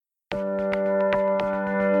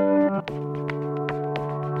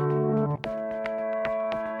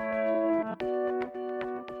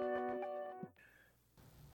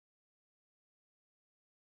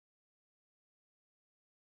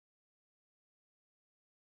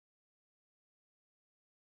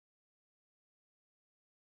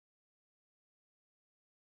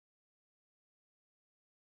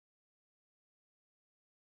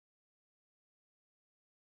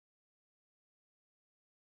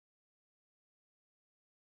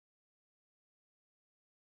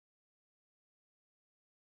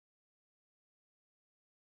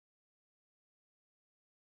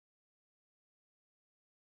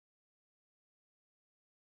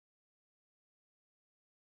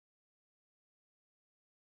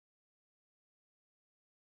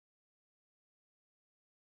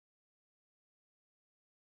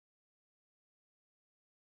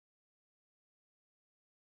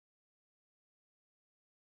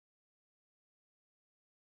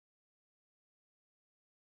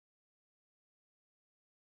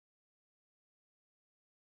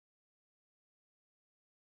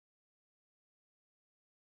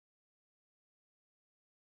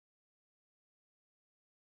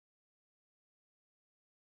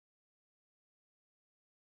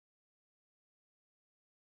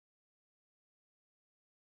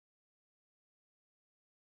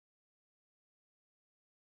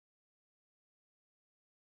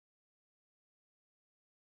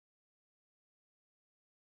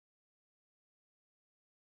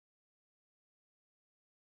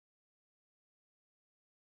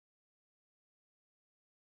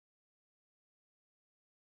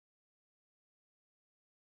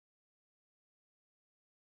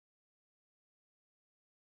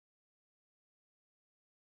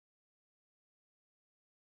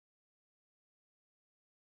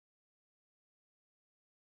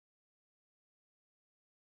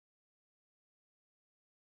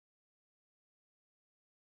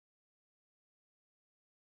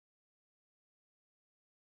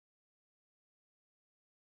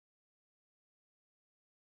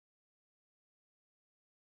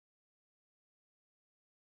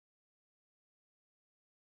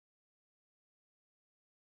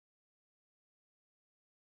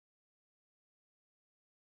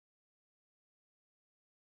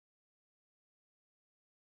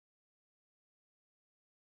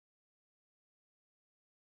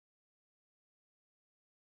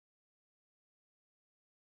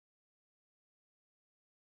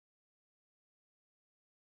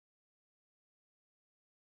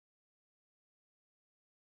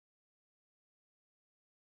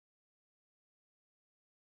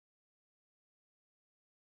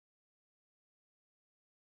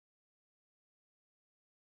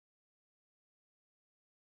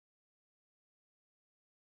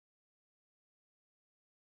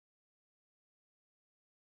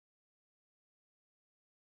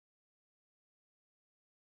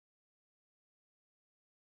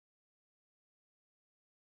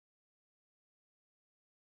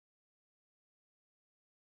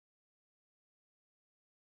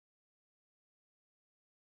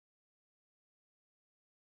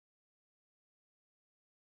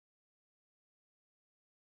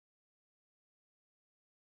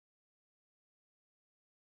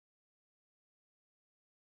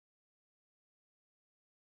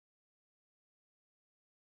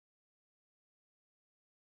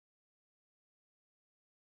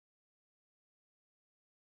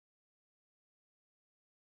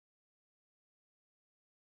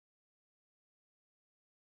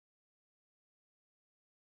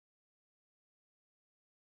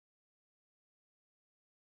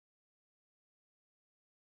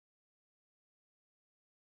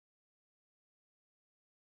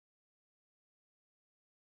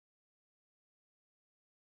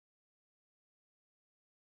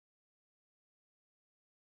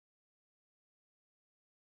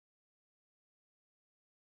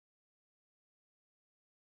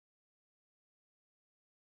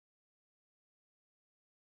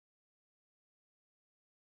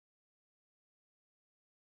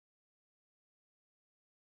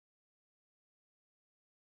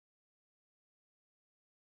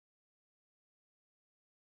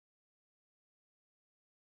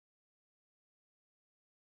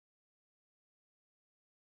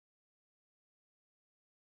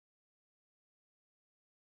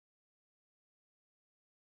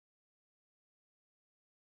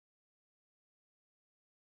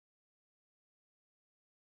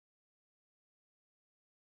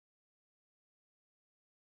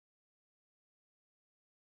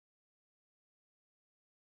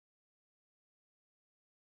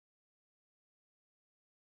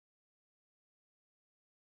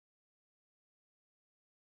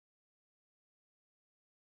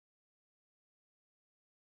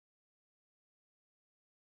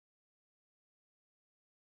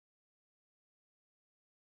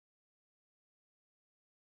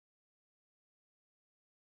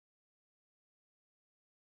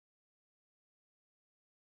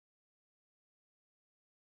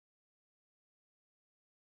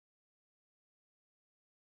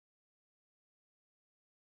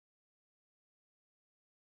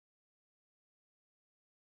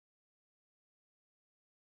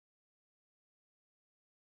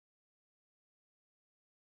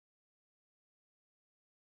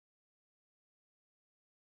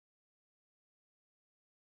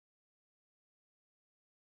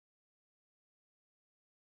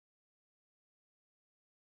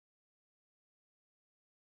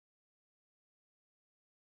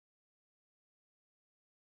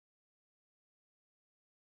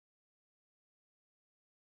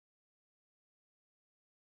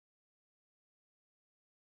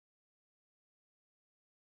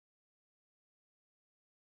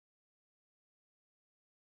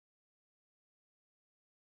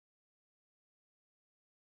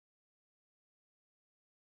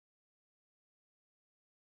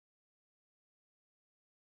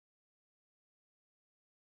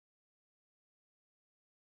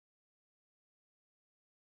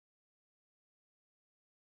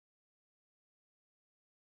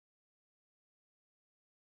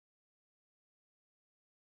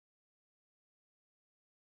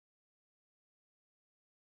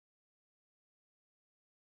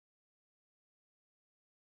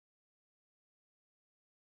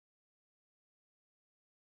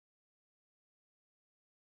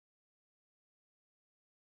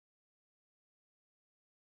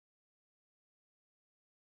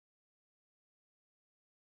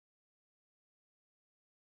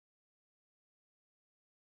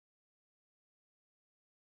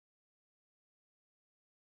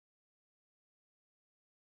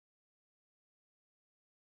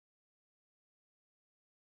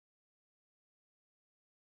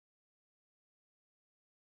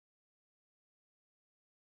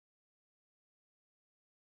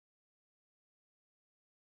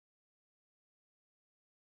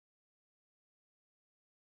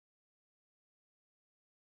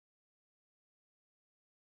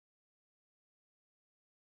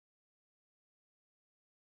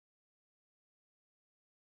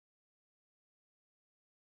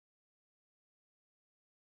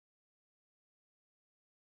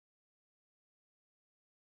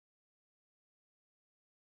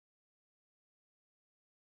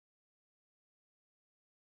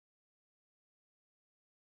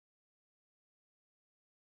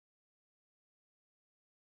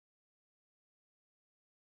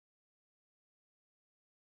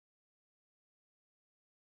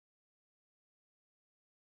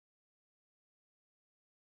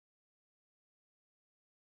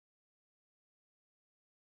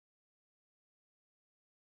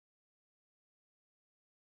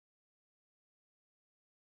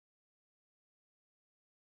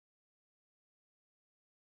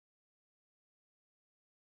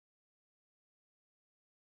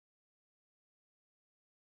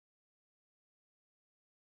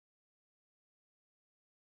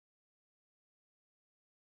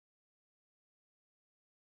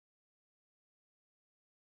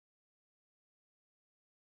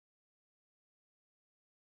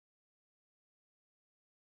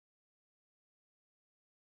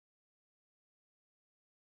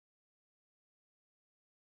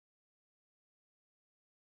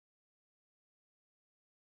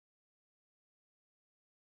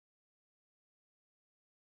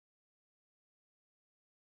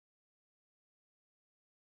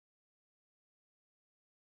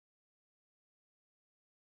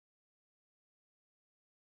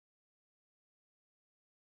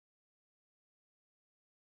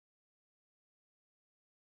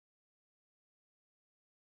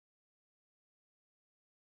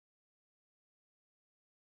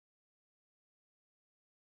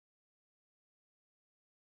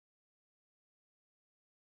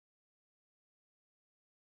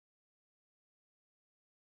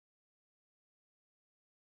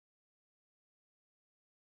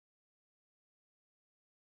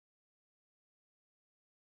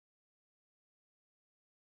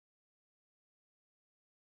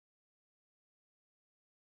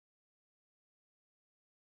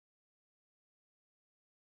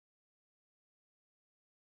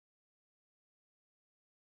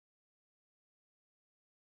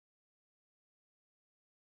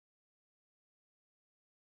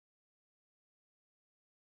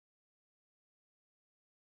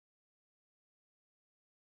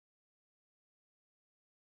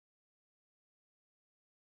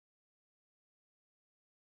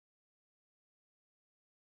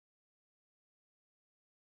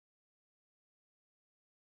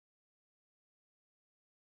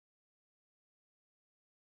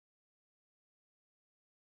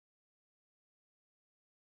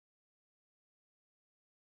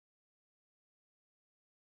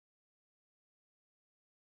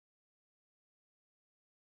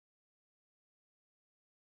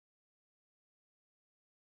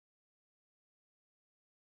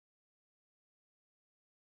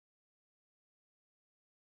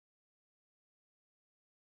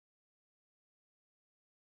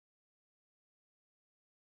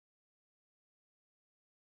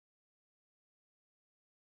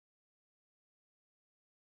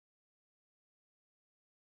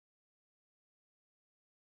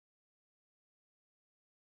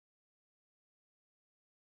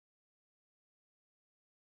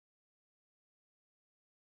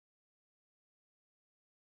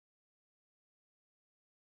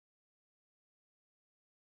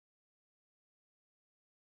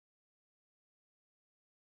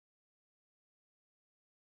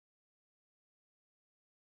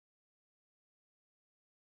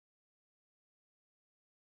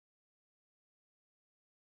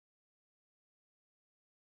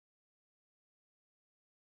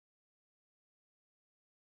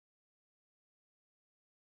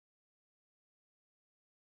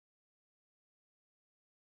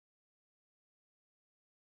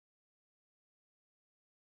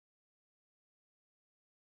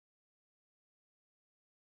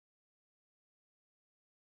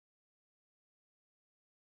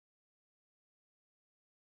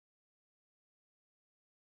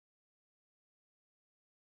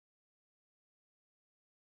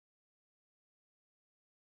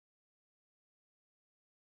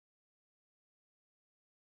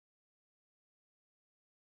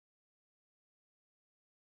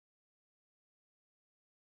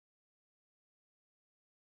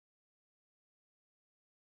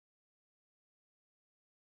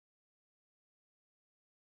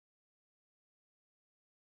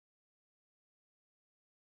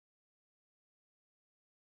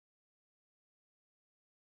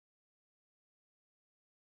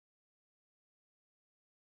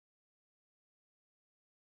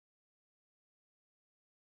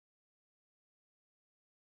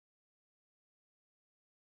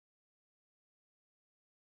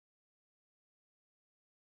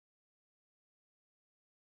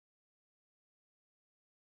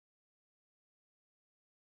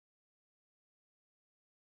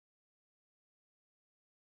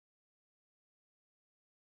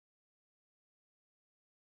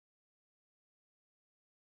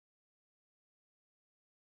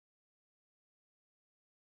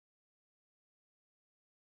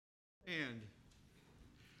And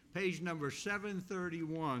page number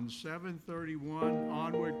 731,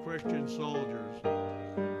 Onward Christian Soldiers.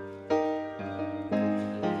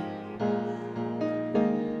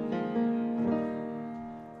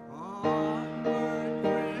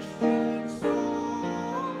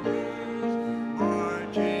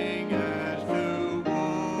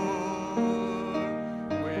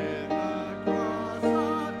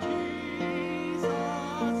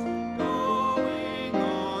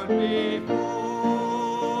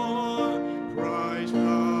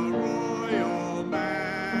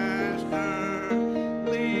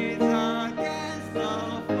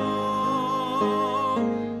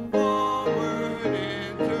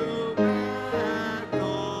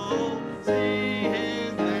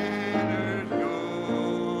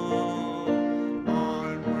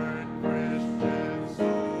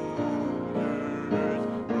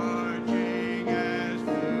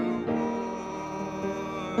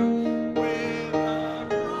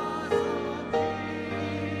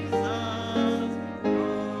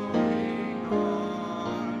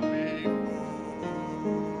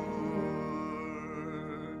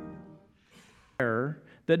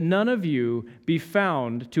 That none of you be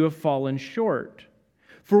found to have fallen short.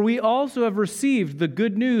 For we also have received the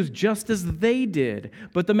good news just as they did,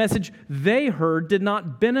 but the message they heard did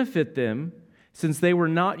not benefit them, since they were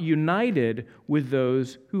not united with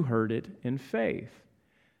those who heard it in faith.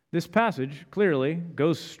 This passage clearly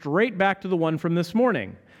goes straight back to the one from this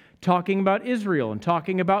morning, talking about Israel and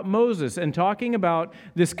talking about Moses and talking about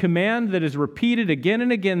this command that is repeated again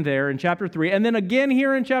and again there in chapter 3, and then again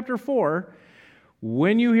here in chapter 4.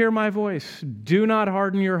 When you hear my voice, do not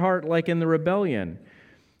harden your heart like in the rebellion.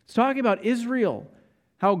 It's talking about Israel,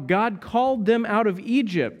 how God called them out of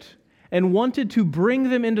Egypt and wanted to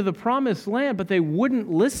bring them into the promised land, but they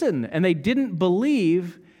wouldn't listen and they didn't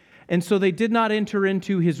believe, and so they did not enter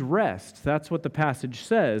into his rest. That's what the passage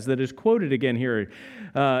says that is quoted again here.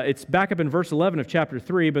 It's back up in verse 11 of chapter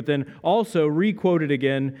 3, but then also re-quoted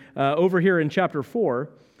again over here in chapter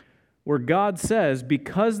 4. Where God says,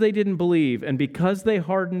 because they didn't believe and because they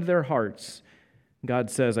hardened their hearts, God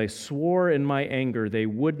says, I swore in my anger they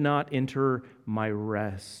would not enter my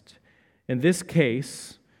rest. In this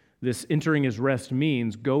case, this entering his rest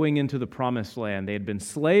means going into the promised land. They had been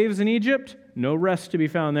slaves in Egypt, no rest to be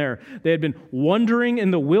found there. They had been wandering in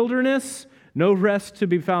the wilderness, no rest to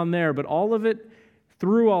be found there. But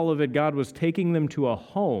through all of it, God was taking them to a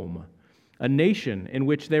home, a nation in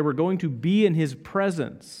which they were going to be in his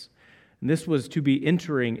presence. And this was to be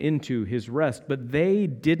entering into his rest, but they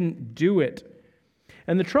didn't do it.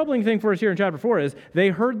 And the troubling thing for us here in chapter 4 is they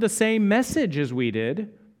heard the same message as we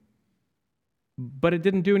did, but it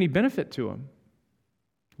didn't do any benefit to them.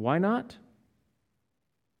 Why not?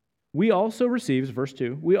 We also received, verse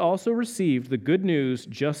 2, we also received the good news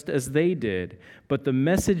just as they did, but the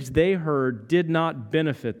message they heard did not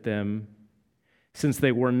benefit them, since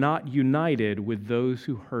they were not united with those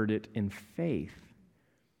who heard it in faith.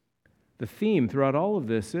 The theme throughout all of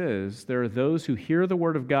this is there are those who hear the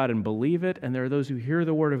Word of God and believe it, and there are those who hear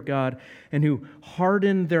the Word of God and who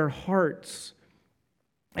harden their hearts.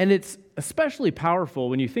 And it's especially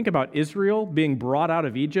powerful when you think about Israel being brought out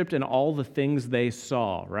of Egypt and all the things they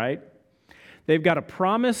saw, right? They've got a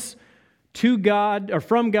promise to God, or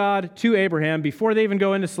from God to Abraham before they even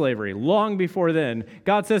go into slavery. Long before then,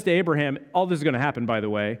 God says to Abraham, all this is going to happen, by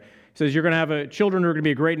the way. He says, you're going to have children who are going to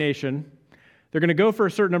be a great nation. They're going to go for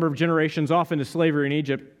a certain number of generations off into slavery in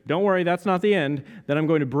Egypt. Don't worry, that's not the end. Then I'm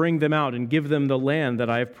going to bring them out and give them the land that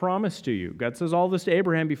I have promised to you. God says all this to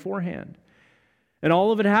Abraham beforehand. And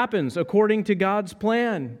all of it happens according to God's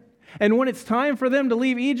plan. And when it's time for them to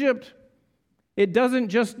leave Egypt, it doesn't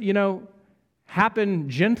just, happen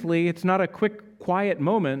gently. It's not a quick, quiet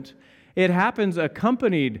moment. It happens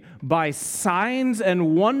accompanied by signs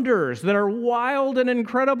and wonders that are wild and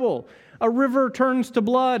incredible. A river turns to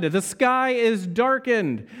blood. The sky is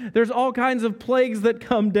darkened. There's all kinds of plagues that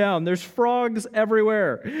come down. There's frogs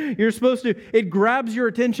everywhere. It grabs your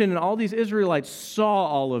attention, and all these Israelites saw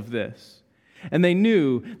all of this. And they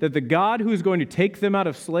knew that the God who is going to take them out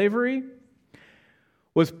of slavery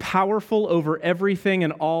was powerful over everything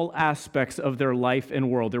and all aspects of their life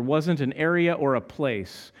and world. There wasn't an area or a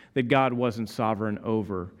place that God wasn't sovereign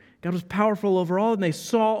over. God was powerful over all, and they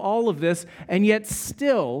saw all of this, and yet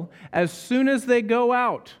still, as soon as they go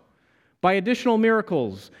out, by additional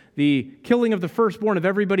miracles, the killing of the firstborn of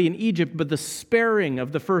everybody in Egypt, but the sparing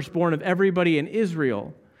of the firstborn of everybody in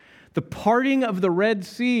Israel, the parting of the Red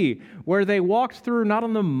Sea, where they walked through not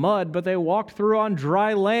on the mud, but they walked through on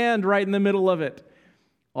dry land right in the middle of it.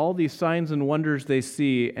 All these signs and wonders they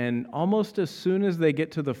see, and almost as soon as they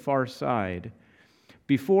get to the far side,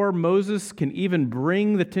 before Moses can even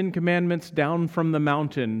bring the Ten Commandments down from the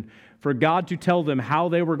mountain for God to tell them how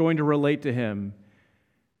they were going to relate to him,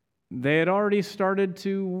 they had already started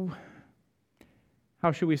to,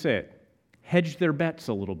 how should we say it, hedge their bets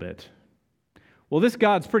a little bit. Well, this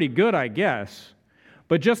God's pretty good, I guess,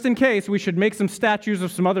 but just in case, we should make some statues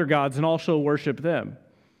of some other gods and all shall worship them.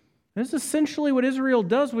 This is essentially what Israel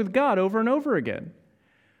does with God over and over again.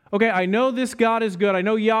 Okay, I know this God is good. I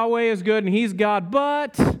know Yahweh is good and he's God,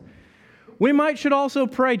 but we should also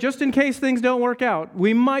pray, just in case things don't work out,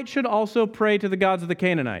 should also pray to the gods of the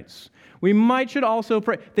Canaanites. Should also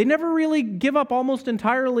pray. They never really give up almost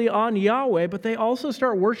entirely on Yahweh, but they also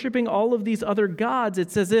start worshiping all of these other gods.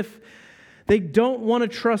 It's as if they don't want to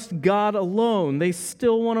trust God alone. They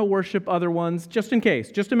still want to worship other ones, just in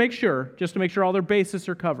case, just to make sure all their bases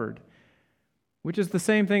are covered. Which is the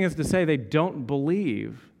same thing as to say they don't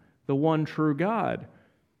believe the one true God,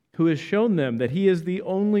 who has shown them that he is the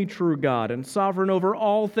only true God and sovereign over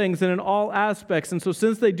all things and in all aspects. And so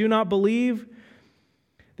since they do not believe,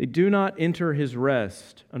 they do not enter his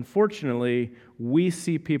rest. Unfortunately, we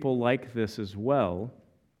see people like this as well,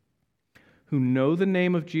 who know the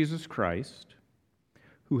name of Jesus Christ,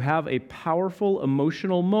 who have a powerful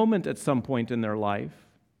emotional moment at some point in their life,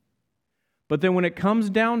 but then when it comes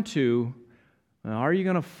down to, are you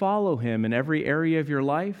going to follow him in every area of your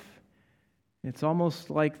life? It's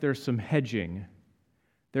almost like there's some hedging.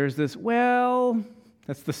 There's this, well,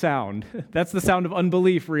 that's the sound. That's the sound of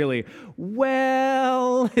unbelief, really.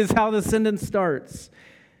 Well, is how the sentence starts.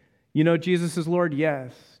 You know Jesus is Lord?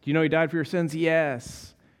 Yes. Do you know he died for your sins?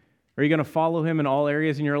 Yes. Are you going to follow him in all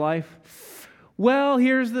areas in your life? Well,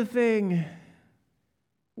 here's the thing.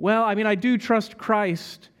 Well, I do trust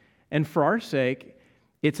Christ, and for our sake,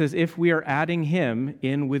 it's as if we are adding him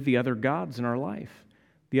in with the other gods in our life,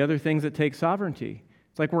 the other things that take sovereignty.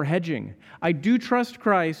 It's like we're hedging. I do trust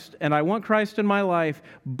Christ, and I want Christ in my life,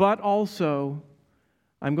 but also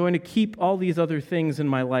I'm going to keep all these other things in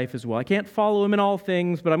my life as well. I can't follow him in all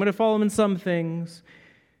things, but I'm going to follow him in some things.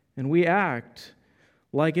 And we act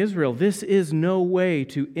like Israel. This is no way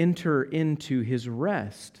to enter into his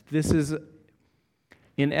rest. This is,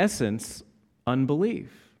 in essence,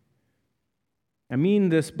 unbelief. I mean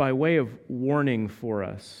this by way of warning for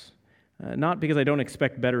us. Not because I don't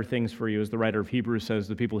expect better things for you, as the writer of Hebrews says,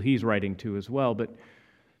 the people he's writing to as well, but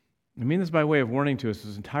I mean this by way of warning to us.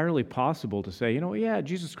 It's entirely possible to say,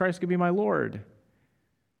 Jesus Christ could be my Lord.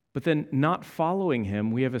 But then not following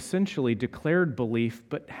him, we have essentially declared belief,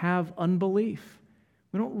 but have unbelief.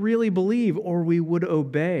 We don't really believe, or we would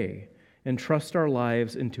obey and trust our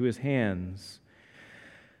lives into his hands.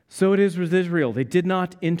 So it is with Israel. They did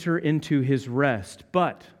not enter into his rest,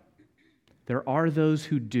 but there are those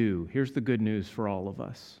who do. Here's the good news for all of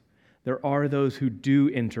us. There are those who do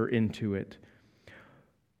enter into it.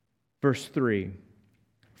 Verse 3,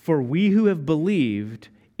 for we who have believed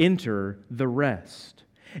enter the rest,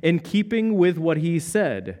 in keeping with what he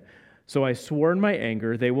said. So I swore in my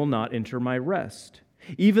anger, they will not enter my rest,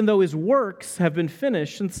 even though his works have been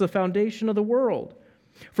finished since the foundation of the world.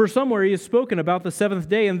 For somewhere he has spoken about the seventh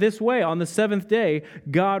day in this way. On the seventh day,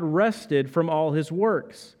 God rested from all his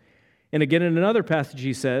works. And again in another passage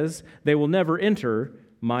he says, they will never enter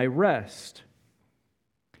my rest.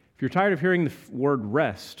 If you're tired of hearing the word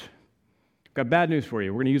rest, I've got bad news for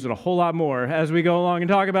you. We're going to use it a whole lot more as we go along and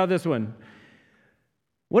talk about this one.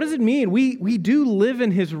 What does it mean? We do live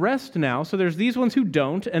in his rest now, so there's these ones who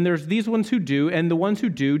don't, and there's these ones who do, and the ones who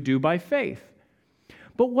do by faith.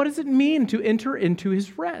 But what does it mean to enter into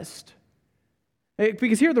his rest?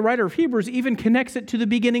 Because here the writer of Hebrews even connects it to the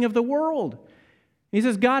beginning of the world. He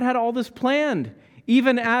says God had all this planned.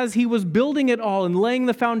 Even as he was building it all and laying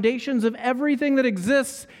the foundations of everything that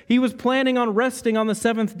exists, he was planning on resting on the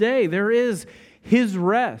seventh day. There is his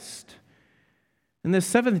rest. And this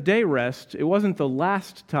seventh day rest, it wasn't the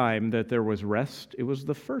last time that there was rest, it was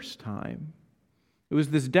the first time. It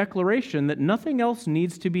was this declaration that nothing else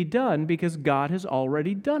needs to be done because God has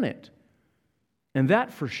already done it. And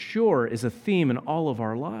that for sure is a theme in all of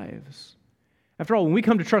our lives. After all, when we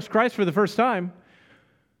come to trust Christ for the first time,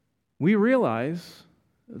 we realize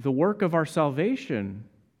the work of our salvation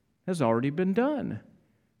has already been done.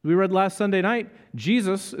 We read last Sunday night,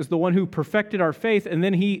 Jesus is the one who perfected our faith, and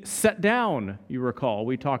then he sat down, you recall.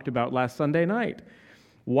 We talked about last Sunday night.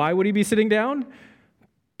 Why would he be sitting down?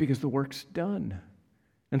 Because the work's done.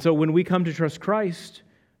 And so when we come to trust Christ,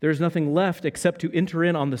 there's nothing left except to enter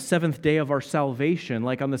in on the seventh day of our salvation,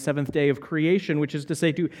 like on the seventh day of creation, which is to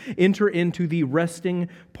say to enter into the resting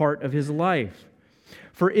part of his life.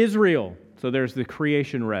 For Israel, So there's the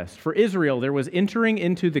creation rest. For Israel, there was entering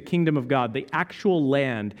into the kingdom of God, the actual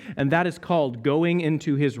land, and that is called going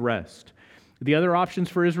into his rest. The other options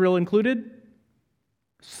for Israel included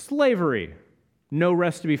slavery. No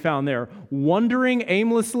rest to be found there. Wandering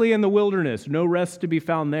aimlessly in the wilderness. No rest to be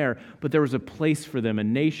found there. But there was a place for them, a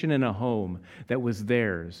nation and a home that was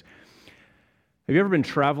theirs. Have you ever been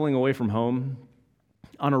traveling away from home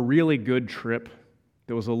on a really good trip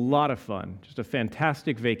that was a lot of fun, just a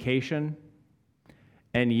fantastic vacation,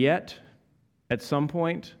 and yet, at some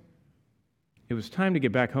point, it was time to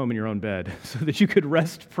get back home in your own bed so that you could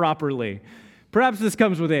rest properly? Perhaps this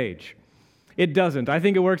comes with age. It doesn't. I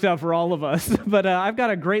think it works out for all of us. But I've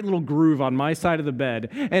got a great little groove on my side of the bed,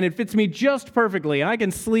 and it fits me just perfectly. I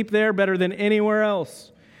can sleep there better than anywhere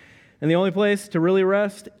else. And the only place to really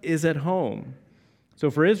rest is at home.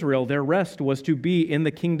 So for Israel, their rest was to be in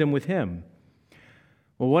the kingdom with him.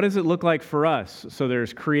 Well, what does it look like for us? So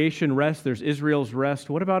there's creation rest, there's Israel's rest.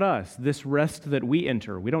 What about us? This rest that we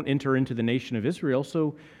enter. We don't enter into the nation of Israel,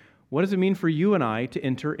 so what does it mean for you and I to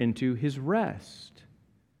enter into his rest?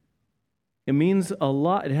 It means a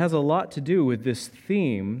lot. It has a lot to do with this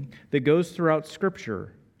theme that goes throughout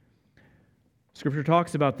Scripture. Scripture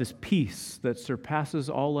talks about this peace that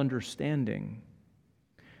surpasses all understanding.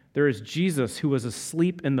 There is Jesus who was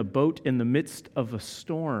asleep in the boat in the midst of a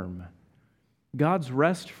storm. God's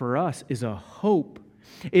rest for us is a hope.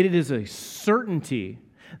 It is a certainty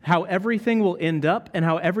how everything will end up and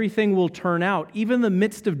how everything will turn out, even in the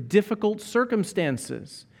midst of difficult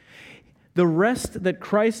circumstances. The rest that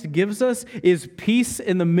Christ gives us is peace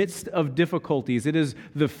in the midst of difficulties. It is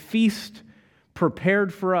the feast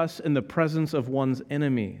prepared for us in the presence of one's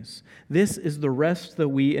enemies. This is the rest that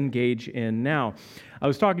we engage in now. I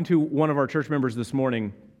was talking to one of our church members this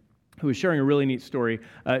morning who was sharing a really neat story.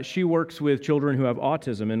 She works with children who have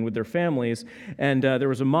autism and with their families, and there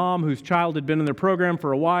was a mom whose child had been in their program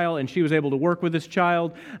for a while, and she was able to work with this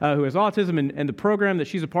child who has autism, and the program that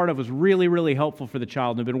she's a part of was really, really helpful for the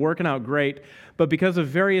child and had been working out great. But because of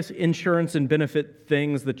various insurance and benefit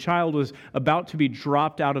things, the child was about to be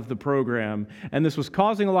dropped out of the program, and this was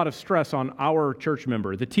causing a lot of stress on our church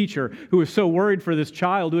member, the teacher, who was so worried for this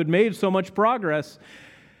child who had made so much progress.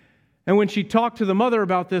 And when she talked to the mother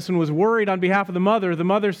about this and was worried on behalf of the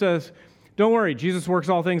mother says, "Don't worry, Jesus works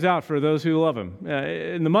all things out for those who love him."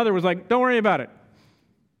 And the mother was like, "Don't worry about it."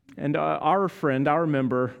 And our friend, our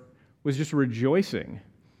member, was just rejoicing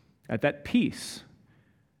at that peace.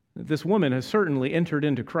 This woman has certainly entered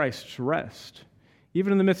into Christ's rest.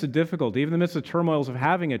 Even in the midst of difficulty, even in the midst of turmoils of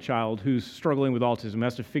having a child who's struggling with autism,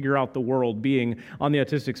 has to figure out the world being on the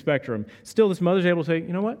autistic spectrum, still this mother's able to say,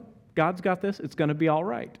 "You know what? God's got this. It's going to be all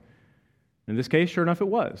right." In this case, sure enough, it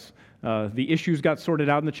was. The issues got sorted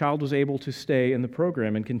out, and the child was able to stay in the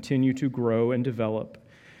program and continue to grow and develop.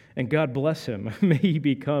 And God bless him. May he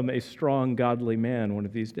become a strong, godly man one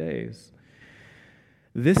of these days.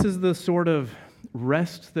 This is the sort of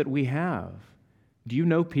rest that we have. Do you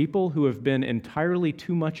know people who have been entirely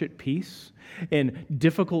too much at peace in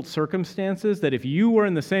difficult circumstances, that if you were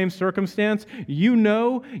in the same circumstance, you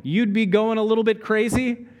know you'd be going a little bit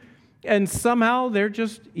crazy? And somehow they're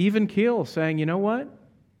just even keel, saying, "You know what?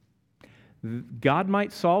 God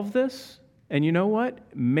might solve this, and you know what?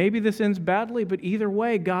 Maybe this ends badly, but either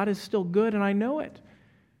way, God is still good, and I know it."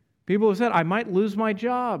 People have said, "I might lose my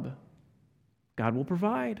job. God will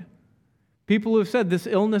provide." People who have said, "This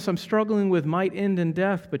illness I'm struggling with might end in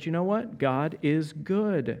death, but you know what? God is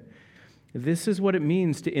good." This is what it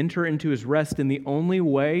means to enter into his rest, and the only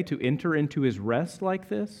way to enter into his rest like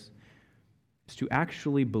this is to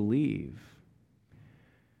actually believe.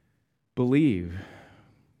 Believe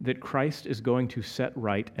that Christ is going to set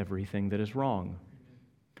right everything that is wrong.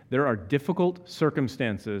 There are difficult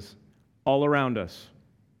circumstances all around us.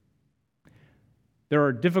 There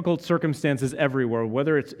are difficult circumstances everywhere,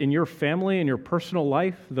 whether it's in your family, in your personal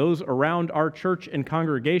life, those around our church and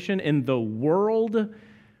congregation, in the world.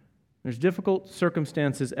 There's difficult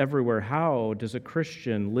circumstances everywhere. How does a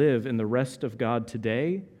Christian live in the rest of God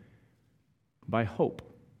today? By hope,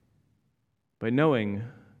 by knowing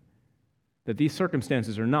that these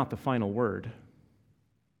circumstances are not the final word.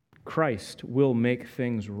 Christ will make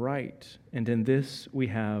things right, and in this we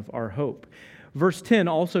have our hope. Verse 10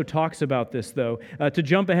 also talks about this, though. To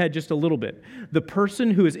jump ahead just a little bit, the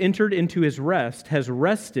person who has entered into his rest has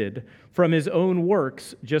rested from his own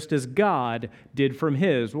works, just as God did from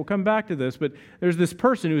his. We'll come back to this, but there's this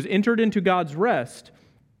person who has entered into God's rest,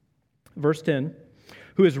 verse 10,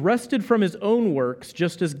 who has rested from his own works,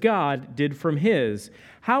 just as God did from his.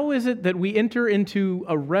 How is it that we enter into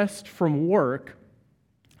a rest from work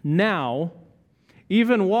now,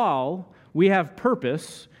 even while we have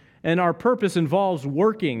purpose And our purpose involves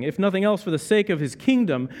working, if nothing else, for the sake of his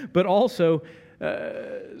kingdom, but also,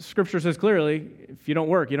 Scripture says clearly, if you don't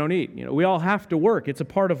work, you don't eat. We all have to work. It's a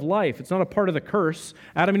part of life. It's not a part of the curse.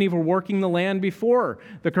 Adam and Eve were working the land before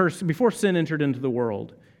the curse, before sin entered into the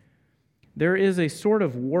world. There is a sort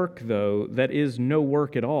of work, though, that is no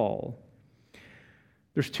work at all.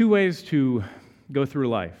 There's two ways to go through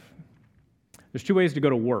life. There's two ways to go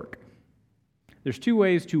to work. There's two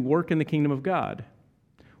ways to work in the kingdom of God.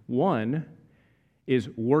 One is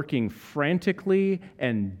working frantically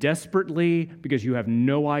and desperately because you have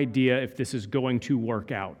no idea if this is going to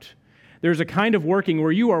work out. There's a kind of working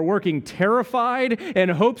where you are working terrified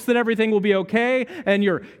and hopes that everything will be okay, and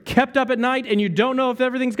you're kept up at night and you don't know if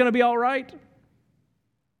everything's going to be all right.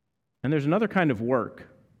 And there's another kind of work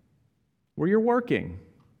where you're working,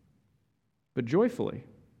 but joyfully,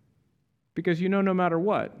 because you know no matter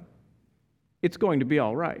what, it's going to be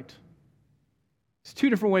all right. It's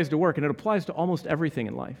two different ways to work, and it applies to almost everything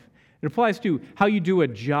in life. It applies to how you do a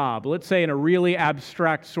job, let's say in a really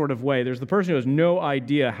abstract sort of way. There's the person who has no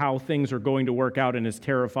idea how things are going to work out and is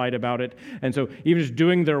terrified about it. And so even just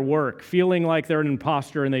doing their work, feeling like they're an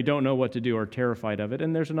imposter and they don't know what to do, are terrified of it.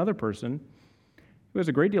 And there's another person who has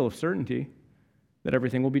a great deal of certainty that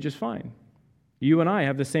everything will be just fine. You and I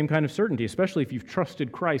have the same kind of certainty, especially if you've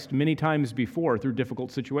trusted Christ many times before through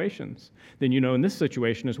difficult situations. Then you know in this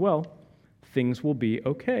situation as well, things will be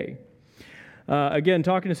okay. Again,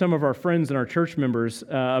 talking to some of our friends and our church members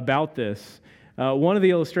about this, one of the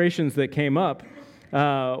illustrations that came up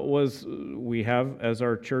was we have, as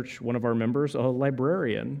our church, one of our members, a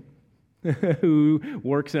librarian who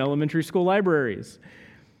works in elementary school libraries.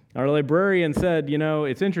 Our librarian said,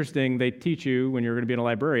 it's interesting, they teach you when you're going to be a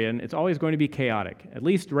librarian, it's always going to be chaotic. At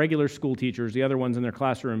least regular school teachers, the other ones in their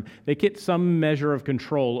classroom, they get some measure of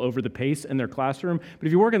control over the pace in their classroom. But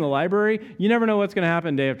if you work in the library, you never know what's going to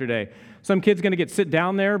happen day after day. Some kid's going to sit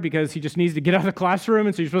down there because he just needs to get out of the classroom,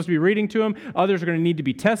 and so you're supposed to be reading to him. Others are going to need to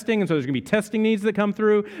be testing, and so there's going to be testing needs that come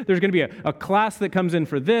through. There's going to be a class that comes in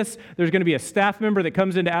for this. There's going to be a staff member that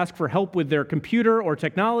comes in to ask for help with their computer or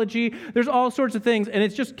technology. There's all sorts of things, and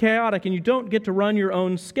it's just chaotic, and you don't get to run your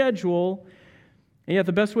own schedule. And yet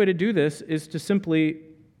the best way to do this is to simply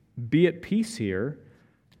be at peace here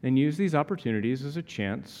and use these opportunities as a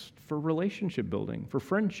chance for relationship building, for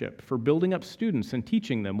friendship, for building up students and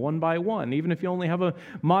teaching them one by one, even if you only have a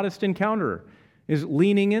modest encounter, is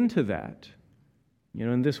leaning into that.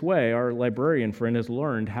 In this way, our librarian friend has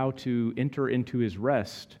learned how to enter into his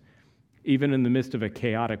rest, even in the midst of a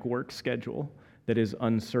chaotic work schedule that is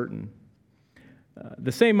uncertain.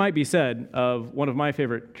 The same might be said of one of my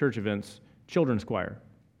favorite church events, children's choir.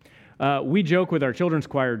 We joke with our children's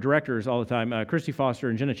choir directors all the time, Christy Foster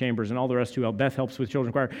and Jenna Chambers and all the rest who Beth helps with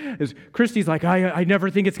children's choir, is Christy's like, I never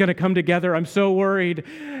think it's going to come together. I'm so worried.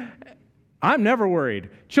 I'm never worried.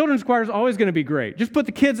 Children's choir is always going to be great. Just put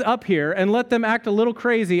the kids up here and let them act a little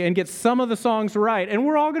crazy and get some of the songs right, and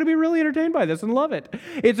we're all going to be really entertained by this and love it.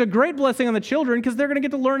 It's a great blessing on the children because they're going to get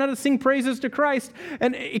to learn how to sing praises to Christ,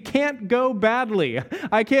 and it can't go badly.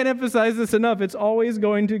 I can't emphasize this enough. It's always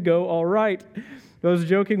going to go all right. I was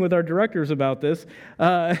joking with our directors about this,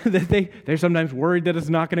 that they're sometimes worried that it's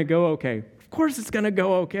not going to go okay. Of course it's going to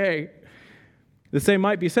go okay. The same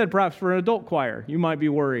might be said perhaps for an adult choir. You might be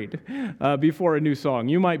worried before a new song.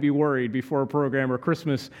 You might be worried before a program or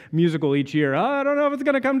Christmas musical each year. I don't know if it's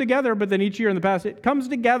going to come together, but then each year in the past, it comes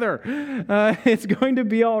together. It's going to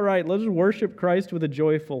be all right. Let's worship Christ with a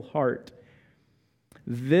joyful heart.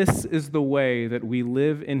 This is the way that we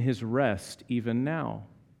live in his rest even now.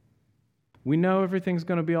 We know everything's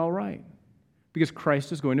going to be all right because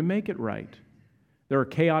Christ is going to make it right. There are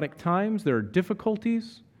chaotic times. There are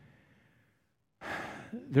difficulties.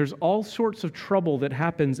 There's all sorts of trouble that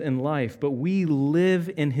happens in life, but we live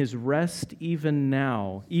in his rest even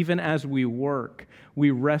now, even as we work. We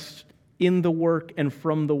rest in the work and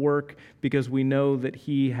from the work because we know that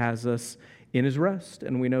he has us in his rest,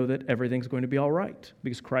 and we know that everything's going to be all right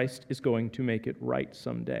because Christ is going to make it right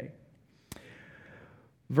someday.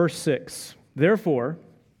 Verse 6, therefore,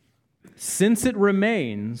 since it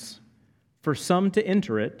remains for some to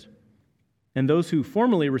enter it, and those who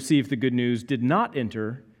formerly received the good news did not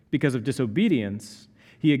enter because of disobedience,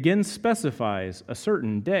 he again specifies a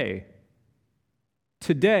certain day.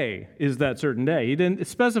 Today is that certain day. He then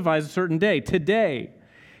specifies a certain day, today.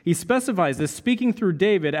 He specifies this, speaking through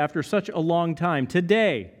David after such a long time.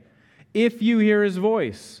 Today, if you hear his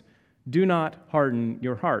voice, Do not harden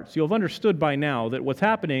your hearts. You'll have understood by now that what's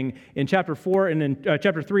happening in chapter 4 and in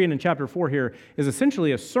chapter 3 and in chapter 4 here is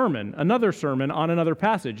essentially a sermon, another sermon on another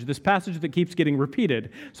passage, this passage that keeps getting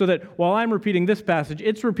repeated, so that while I'm repeating this passage,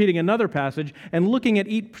 it's repeating another passage and looking at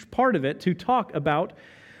each part of it to talk about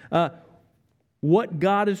what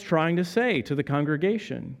God is trying to say to the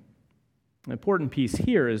congregation. An important piece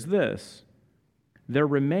here is this: there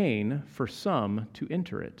remain for some to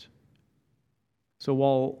enter it. So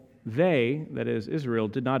while they, that is Israel,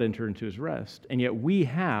 did not enter into his rest, and yet we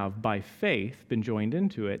have, by faith, been joined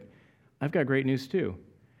into it, I've got great news too.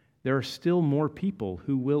 There are still more people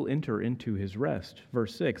who will enter into his rest.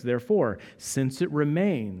 Verse 6, therefore, since it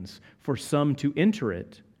remains for some to enter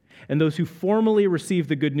it, and those who formerly received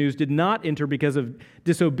the good news did not enter because of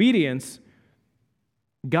disobedience,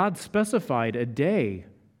 God specified a day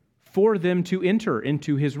for them to enter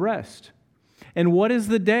into his rest. And what is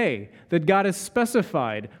the day that God has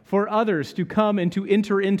specified for others to come and to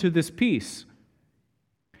enter into this peace?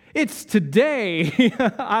 It's today.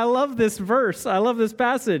 I love this verse. I love this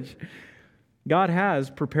passage. God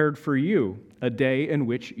has prepared for you a day in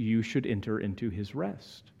which you should enter into his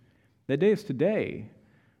rest. That day is today.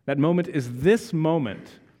 That moment is this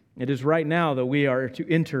moment. It is right now that we are to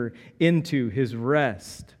enter into his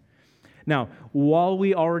rest. Now, while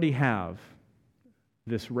we already have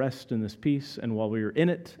this rest and this peace, and while we are in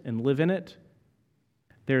it and live in it,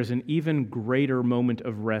 there's an even greater moment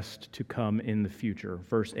of rest to come in the future.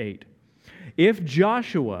 Verse 8. If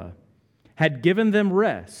Joshua had given them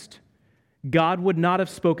rest, God would not have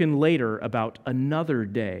spoken later about another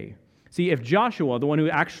day. See, if Joshua, the one who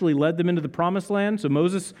actually led them into the promised land, so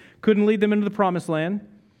Moses couldn't lead them into the promised land,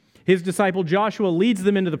 his disciple Joshua leads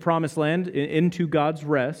them into the promised land, into God's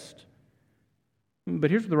rest. But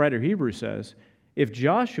here's what the writer of Hebrews says: if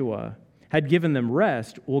Joshua had given them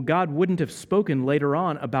rest, well, God wouldn't have spoken later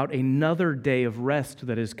on about another day of rest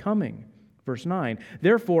that is coming. Verse 9,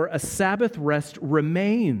 therefore, a Sabbath rest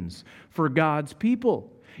remains for God's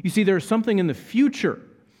people. You see, there's something in the future,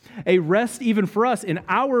 a rest even for us in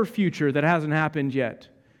our future that hasn't happened yet.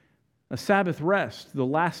 A Sabbath rest, the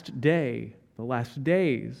last day, the last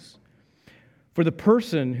days. For the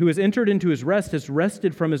person who has entered into his rest has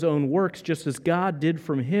rested from his own works, just as God did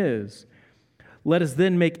from his. Let us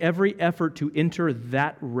then make every effort to enter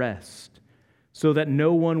that rest, so that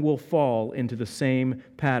no one will fall into the same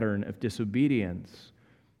pattern of disobedience.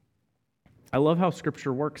 I love how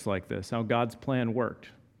Scripture works like this, how God's plan worked.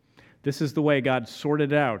 This is the way God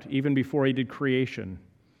sorted it out, even before he did creation.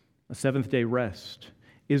 A seventh-day rest.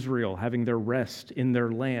 Israel having their rest in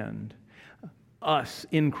their land. Us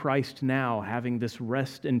in Christ now having this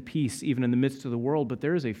rest and peace even in the midst of the world. But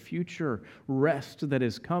there is a future rest that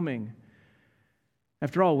is coming.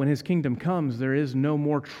 After all, when his kingdom comes, there is no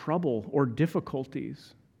more trouble or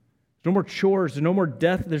difficulties. There's no more chores, there's no more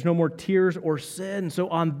death, there's no more tears or sin. So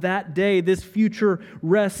on that day, this future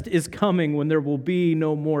rest is coming when there will be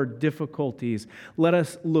no more difficulties. Let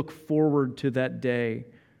us look forward to that day.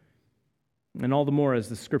 And all the more, as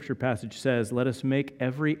the scripture passage says, let us make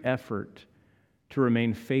every effort to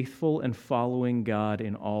remain faithful and following God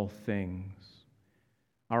in all things.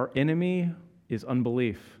 Our enemy is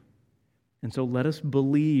unbelief. And so let us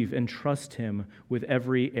believe and trust him with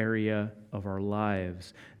every area of our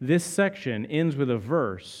lives. This section ends with a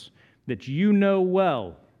verse that you know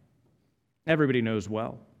well. Everybody knows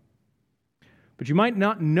well. But you might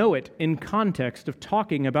not know it in context of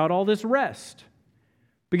talking about all this rest.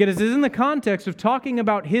 Because it is in the context of talking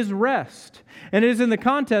about his rest. And it is in the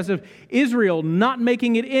context of Israel not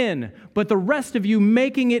making it in, but the rest of you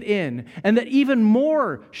making it in. And that even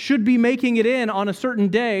more should be making it in on a certain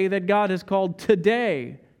day that God has called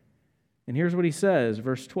today. And here's what he says,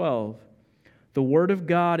 verse 12. The word of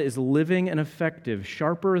God is living and effective,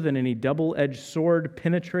 sharper than any double-edged sword,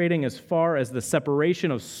 penetrating as far as the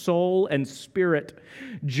separation of soul and spirit,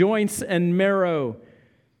 joints and marrow.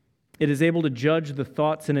 It is able to judge the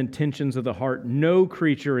thoughts and intentions of the heart. No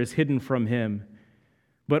creature is hidden from him,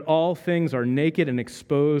 but all things are naked and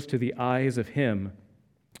exposed to the eyes of him,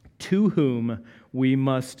 to whom we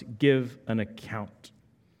must give an account.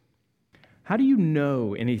 How do you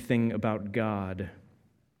know anything about God?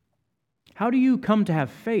 How do you come to have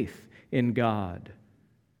faith in God?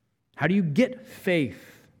 How do you get faith?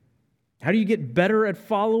 How do you get better at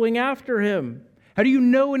following after him? How do you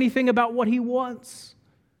know anything about what he wants?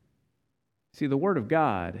 See, the Word of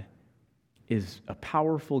God is a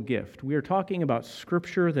powerful gift. We are talking about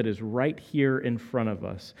Scripture that is right here in front of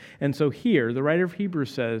us. And so here, the writer of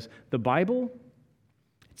Hebrews says, the Bible,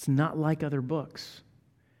 it's not like other books.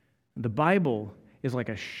 The Bible is like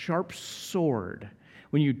a sharp sword.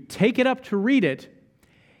 When you take it up to read it,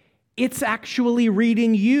 it's actually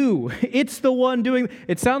reading you. It's the one doing.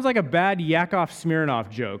 It sounds like a bad Yakov Smirnoff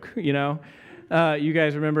joke, you know? You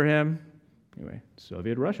guys remember him? Anyway,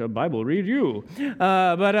 Soviet Russia, Bible read you.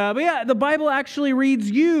 But yeah, the Bible actually reads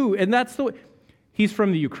you, and that's the way. He's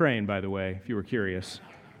from the Ukraine, by the way, if you were curious.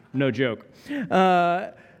 No joke.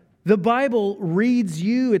 The Bible reads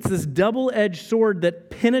you. It's this double-edged sword that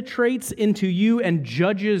penetrates into you and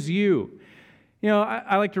judges you. You know,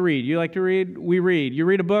 I like to read. You like to read? We read. You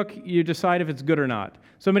read a book, you decide if it's good or not.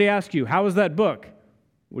 Somebody asks you, how was that book?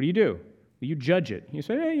 What do? You judge it. You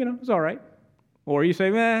say, hey, you know, it's all right. Or you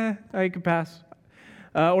say, I could pass.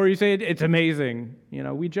 Or you say, it's amazing. You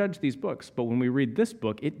know, we judge these books. But when we read this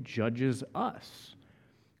book, it judges us.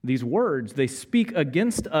 These words, they speak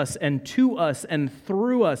against us and to us and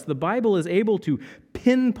through us. The Bible is able to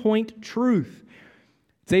pinpoint truth.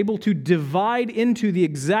 It's able to divide into the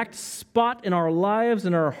exact spot in our lives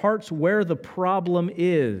and our hearts where the problem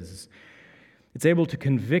is. It's able to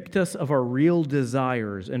convict us of our real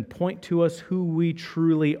desires and point to us who we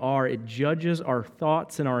truly are. It judges our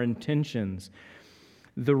thoughts and our intentions.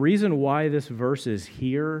 The reason why this verse is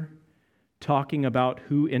here, talking about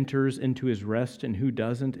who enters into his rest and who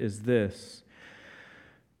doesn't, is this.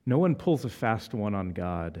 No one pulls a fast one on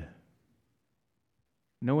God.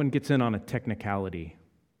 No one gets in on a technicality.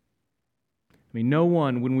 I mean, no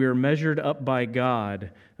one, when we are measured up by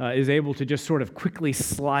God, is able to just sort of quickly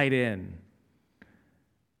slide in.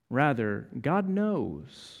 Rather, God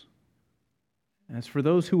knows. As for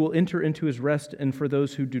those who will enter into his rest and for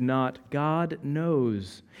those who do not, God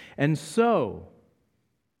knows. And so,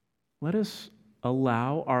 let us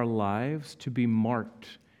allow our lives to be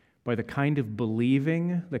marked by the kind of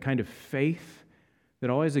believing, the kind of faith that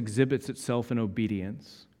always exhibits itself in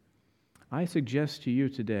obedience. I suggest to you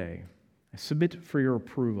today, I submit for your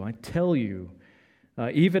approval, I tell you,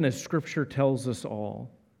 even as Scripture tells us all,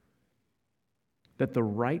 that the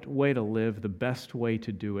right way to live, the best way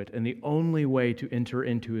to do it, and the only way to enter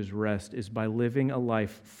into his rest is by living a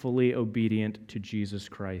life fully obedient to Jesus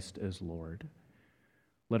Christ as Lord.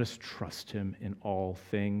 Let us trust him in all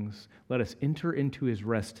things. Let us enter into his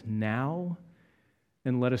rest now,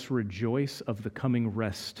 and let us rejoice of the coming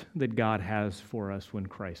rest that God has for us when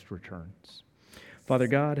Christ returns. Father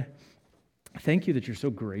God, thank you that you're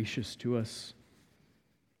so gracious to us.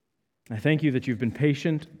 I thank you that you've been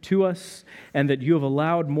patient to us and that you have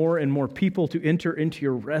allowed more and more people to enter into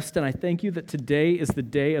your rest. And I thank you that today is the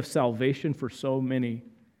day of salvation for so many.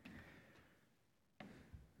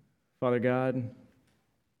 Father God,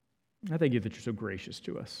 I thank you that you're so gracious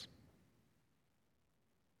to us.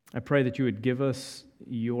 I pray that you would give us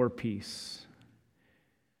your peace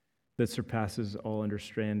that surpasses all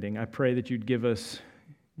understanding. I pray that you'd give us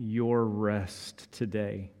your rest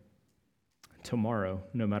today, tomorrow,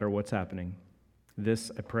 no matter what's happening.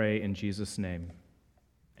 This I pray in Jesus' name.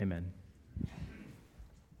 Amen.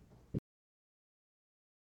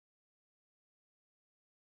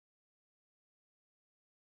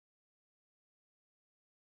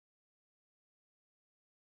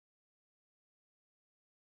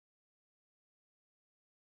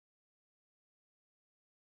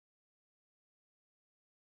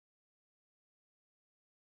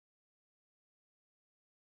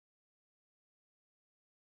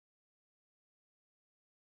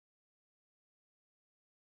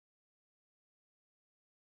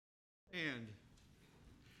 And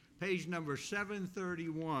page number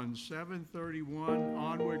 731,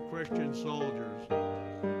 Onward Christian Soldiers.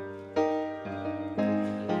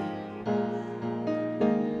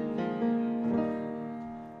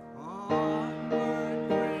 Onward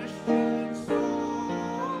Christian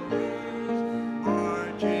soldiers,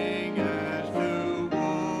 marching as to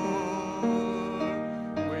war,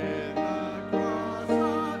 with the cross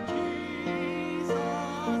of Jesus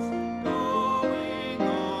going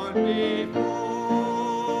on before.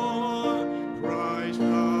 Christ the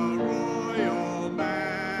royal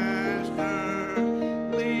master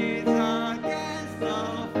leads against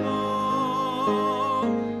the foe,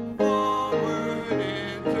 forward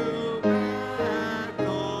into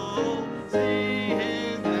battle, see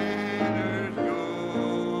his banners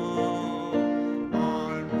go.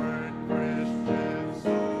 Onward Christian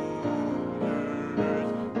soldiers,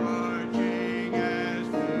 marching as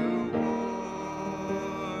to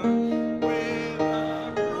war, with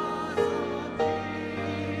the cross of Jesus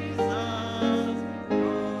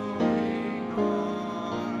going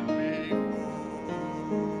on before.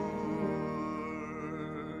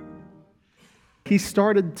 He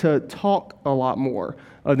started to talk a lot more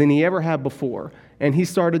than he ever had before. And he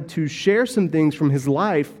started to share some things from his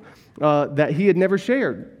life that he had never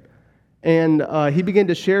shared. And he began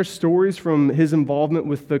to share stories from his involvement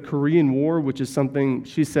with the Korean War, which is something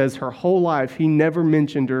she says her whole life he never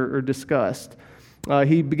mentioned or discussed.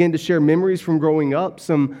 He began to share memories from growing up,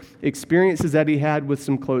 some experiences that he had with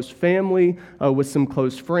some close family, with some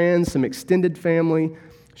close friends, some extended family.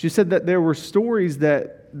 She said that there were stories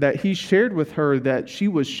that he shared with her that she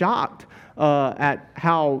was shocked at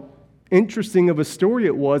how interesting of a story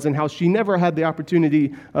it was and how she never had the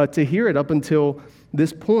opportunity to hear it up until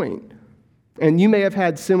this point. And you may have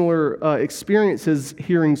had similar experiences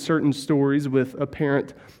hearing certain stories with a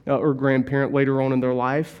parent or grandparent later on in their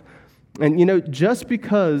life. And just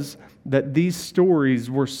because that these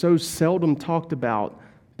stories were so seldom talked about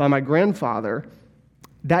by my grandfather,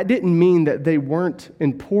 that didn't mean that they weren't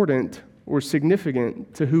important or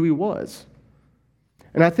significant to who he was.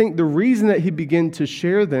 And I think the reason that he began to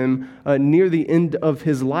share them near the end of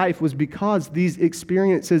his life was because these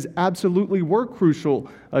experiences absolutely were crucial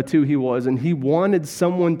to who he was, and he wanted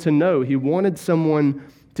someone to know. He wanted someone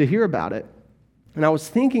to hear about it. And I was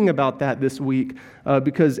thinking about that this week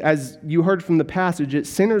because, as you heard from the passage, it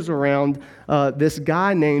centers around this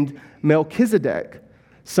guy named Melchizedek,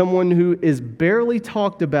 someone who is barely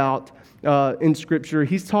talked about in Scripture.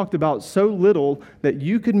 He's talked about so little that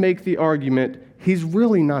you could make the argument he's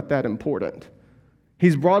really not that important.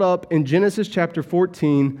 He's brought up in Genesis chapter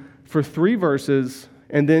 14 for 3 verses,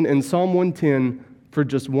 and then in Psalm 110 for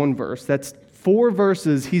just 1 verse. That's 4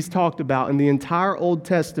 verses he's talked about in the entire Old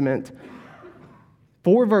Testament.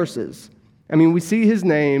 4 verses. I mean, we see his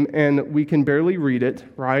name and we can barely read it,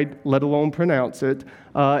 right? Let alone pronounce it.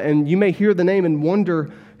 And you may hear the name and wonder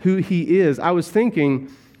who he is. I was thinking,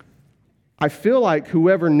 I feel like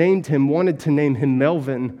whoever named him wanted to name him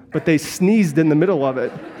Melvin, but they sneezed in the middle of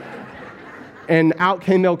it. And out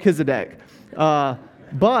came Melchizedek.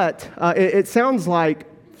 But it sounds like,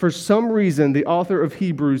 for some reason, the author of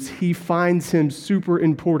Hebrews, he finds him super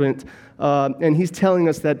important. And he's telling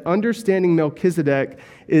us that understanding Melchizedek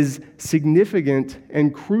is significant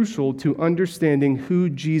and crucial to understanding who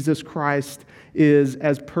Jesus Christ is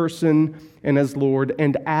as person and as Lord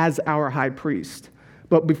and as our high priest.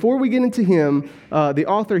 But before we get into him, the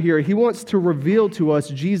author here, he wants to reveal to us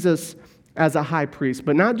Jesus as a high priest,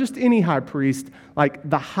 but not just any high priest, like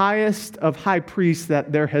the highest of high priests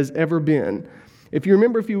that there has ever been. If you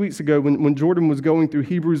remember a few weeks ago when Jordan was going through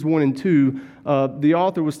Hebrews 1 and 2, the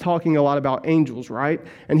author was talking a lot about angels, right?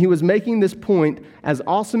 And he was making this point, as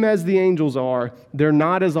awesome as the angels are, they're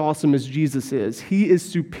not as awesome as Jesus is. He is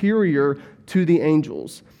superior to the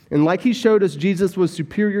angels. And like he showed us Jesus was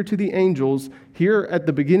superior to the angels, here at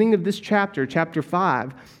the beginning of this chapter, chapter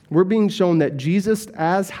 5, we're being shown that Jesus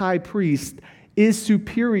as high priest is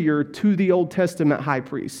superior to the Old Testament high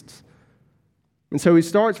priests. And so he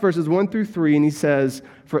starts verses 1 through 3, and he says,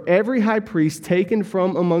 "For every high priest taken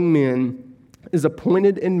from among men is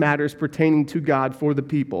appointed in matters pertaining to God for the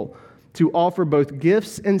people, to offer both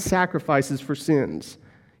gifts and sacrifices for sins.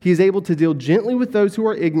 He is able to deal gently with those who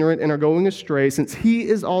are ignorant and are going astray, since he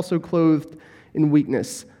is also clothed in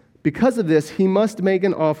weakness. Because of this, he must make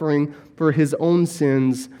an offering for his own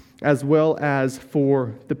sins as well as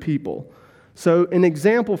for the people." So an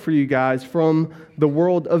example for you guys from the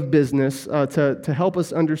world of business to help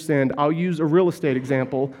us understand, I'll use a real estate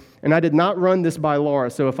example. And I did not run this by Laura,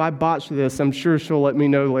 so if I botch this, I'm sure she'll let me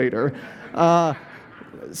know later.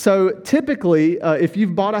 So typically, if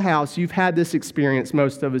you've bought a house, you've had this experience,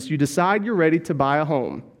 most of us. You decide you're ready to buy a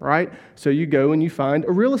home, right? So you go and you find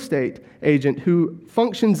a real estate agent who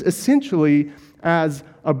functions essentially as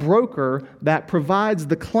a broker that provides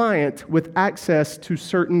the client with access to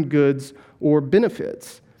certain goods or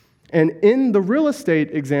benefits. And in the real estate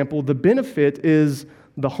example, the benefit is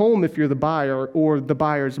the home if you're the buyer, or the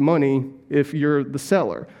buyer's money if you're the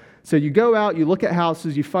seller. So you go out, you look at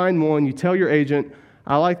houses, you find one, you tell your agent,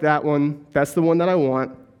 "I like that one, that's the one that I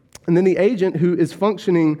want." And then the agent who is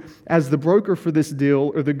functioning as the broker for this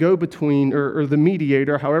deal, or the go-between, or the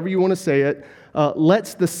mediator, however you want to say it,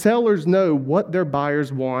 lets the sellers know what their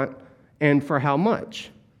buyers want and for how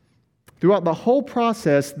much. Throughout the whole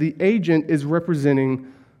process, the agent is representing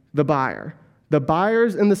the buyer. The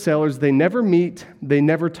buyers and the sellers, they never meet, they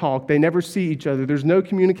never talk, they never see each other. There's no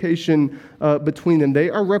communication between them.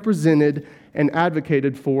 They are represented and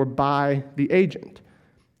advocated for by the agent.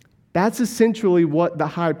 That's essentially what the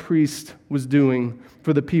high priest was doing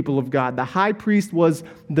for the people of God. The high priest was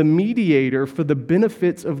the mediator for the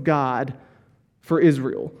benefits of God for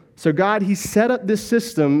Israel. So God, he set up this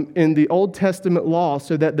system in the Old Testament law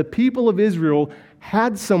so that the people of Israel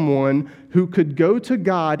had someone who could go to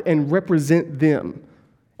God and represent them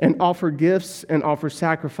and offer gifts and offer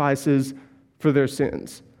sacrifices for their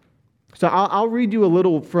sins. So I'll read you a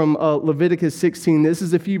little from Leviticus 16. This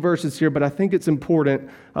is a few verses here, but I think it's important.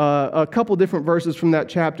 A couple different verses from that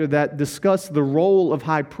chapter that discuss the role of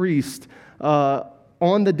high priest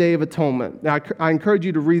on the Day of Atonement. Now, I encourage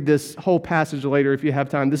you to read this whole passage later if you have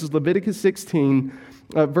time. This is Leviticus 16,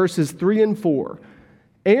 verses 3 and 4.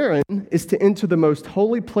 Aaron is to enter the most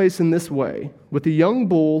holy place in this way, with a young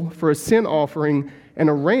bull for a sin offering and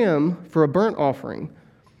a ram for a burnt offering.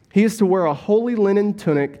 He is to wear a holy linen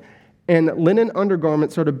tunic, and linen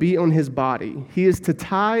undergarments are to be on his body. He is to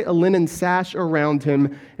tie a linen sash around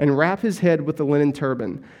him and wrap his head with a linen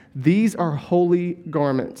turban. These are holy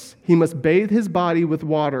garments. He must bathe his body with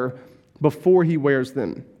water before he wears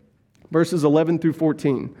them. Verses 11 through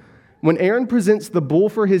 14. When Aaron presents the bull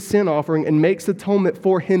for his sin offering and makes atonement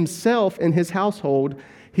for himself and his household,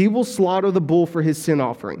 he will slaughter the bull for his sin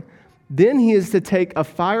offering. Then he is to take a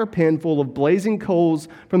fire pan full of blazing coals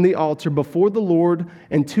from the altar before the Lord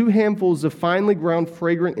and 2 handfuls of finely ground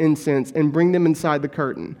fragrant incense and bring them inside the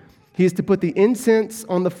curtain. He is to put the incense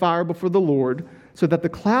on the fire before the Lord so that the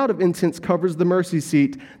cloud of incense covers the mercy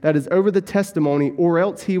seat that is over the testimony, or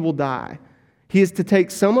else he will die. He is to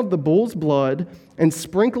take some of the bull's blood and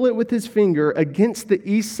sprinkle it with his finger against the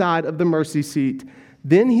east side of the mercy seat.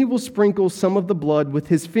 Then he will sprinkle some of the blood with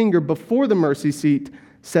his finger before the mercy seat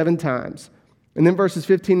 7 times. And then verses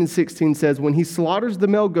 15 and 16 says, when he slaughters the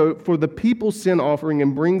male goat for the people's sin offering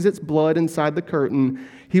and brings its blood inside the curtain,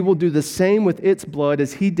 he will do the same with its blood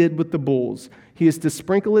as he did with the bulls. He is to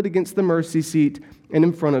sprinkle it against the mercy seat and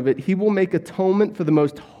in front of it. He will make atonement for the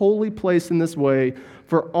most holy place in this way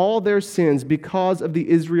for all their sins because of the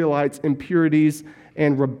Israelites' impurities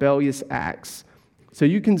and rebellious acts. So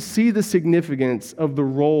you can see the significance of the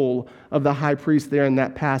role of the high priest there in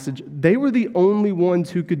that passage. They were the only ones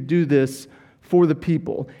who could do this for the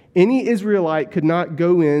people. Any Israelite could not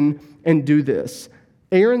go in and do this.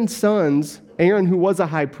 Aaron's sons, Aaron, who was a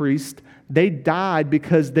high priest, they died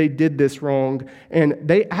because they did this wrong, and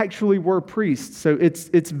they actually were priests. So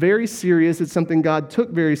it's very serious. It's something God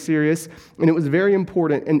took very serious, and it was very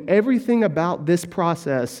important. And everything about this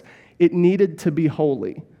process, it needed to be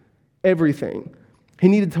holy. Everything. He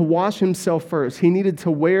needed to wash himself first. He needed to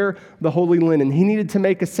wear the holy linen. He needed to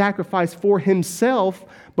make a sacrifice for himself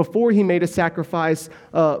before he made a sacrifice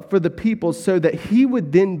for the people so that he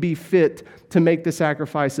would then be fit to make the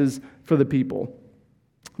sacrifices for the people.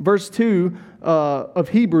 Verse 2 of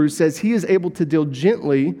Hebrews says, he is able to deal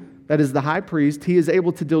gently, that is the high priest, he is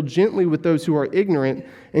able to deal gently with those who are ignorant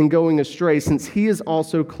and going astray, since he is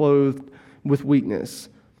also clothed with weakness.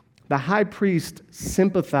 The high priest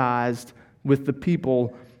sympathized with the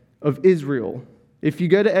people of Israel. If you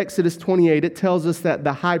go to Exodus 28, it tells us that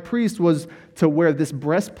the high priest was to wear this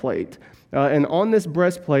breastplate. And on this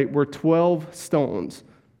breastplate were 12 stones.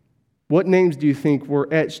 What names do you think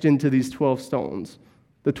were etched into these 12 stones?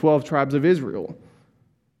 The 12 tribes of Israel.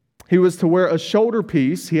 He was to wear a shoulder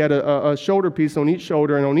piece. He had a shoulder piece on each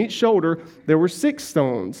shoulder, and on each shoulder there were 6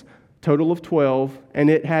 stones, total of 12, and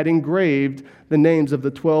it had engraved the names of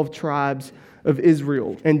the 12 tribes of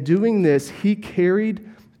Israel. And doing this, he carried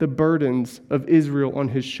the burdens of Israel on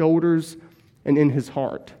his shoulders and in his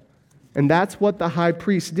heart. And that's what the high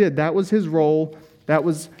priest did. That was his role. That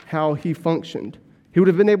was how he functioned. He would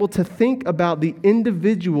have been able to think about the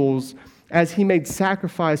individuals as he made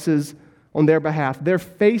sacrifices on their behalf. Their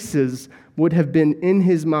faces would have been in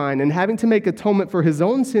his mind. And having to make atonement for his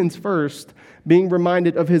own sins first, being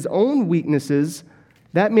reminded of his own weaknesses,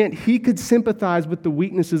 that meant he could sympathize with the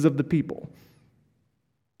weaknesses of the people,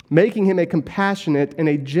 making him a compassionate and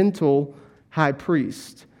a gentle high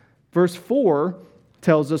priest. Verse 4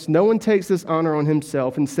 tells us, no one takes this honor on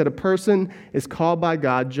himself. Instead, a person is called by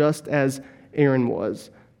God just as Aaron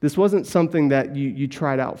was. This wasn't something that you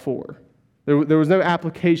tried out for. There was no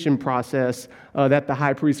application process that the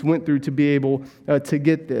high priest went through to be able to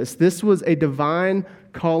get this. This was a divine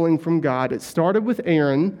calling from God. It started with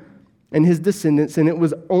Aaron and his descendants, and it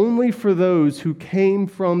was only for those who came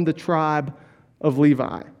from the tribe of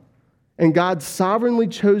Levi. And God sovereignly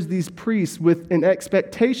chose these priests with an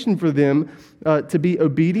expectation for them to be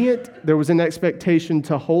obedient. There was an expectation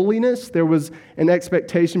to holiness. There was an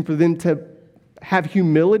expectation for them to have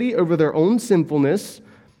humility over their own sinfulness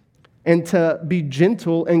and to be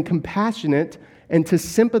gentle and compassionate and to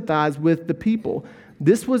sympathize with the people.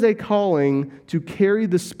 This was a calling to carry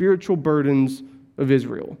the spiritual burdens of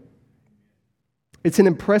Israel. It's an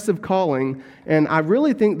impressive calling, and I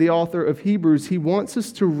really think the author of Hebrews, he wants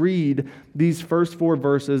us to read these first 4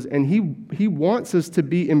 verses, and he wants us to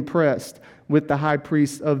be impressed with the high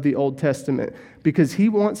priests of the Old Testament, because he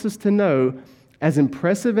wants us to know, as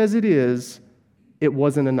impressive as it is, it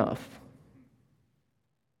wasn't enough.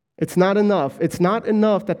 It's not enough. It's not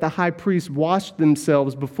enough that the high priest washed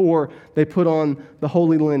themselves before they put on the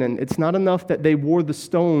holy linen. It's not enough that they wore the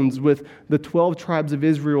stones with the 12 tribes of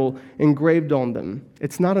Israel engraved on them.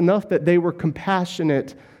 It's not enough that they were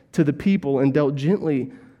compassionate to the people and dealt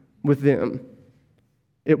gently with them.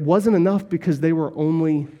 It wasn't enough because they were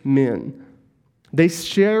only men. They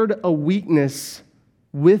shared a weakness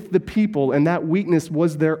with the people, and that weakness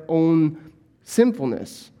was their own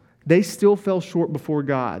sinfulness. They still fell short before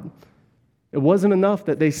God. It wasn't enough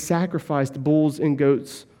that they sacrificed bulls and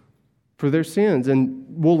goats for their sins. And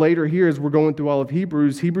we'll later hear, as we're going through all of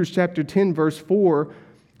Hebrews chapter 10, verse 4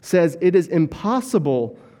 says, "It is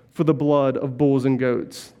impossible for the blood of bulls and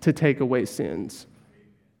goats to take away sins."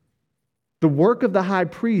 The work of the high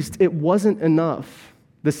priest, it wasn't enough.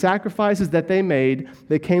 The sacrifices that they made,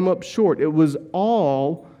 they came up short. It was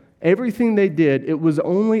everything they did, it was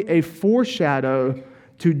only a foreshadow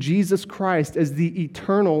to Jesus Christ as the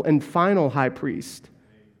eternal and final high priest.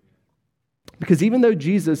 Because even though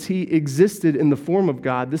Jesus, he existed in the form of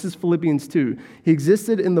God, this is Philippians 2, he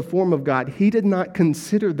existed in the form of God, he did not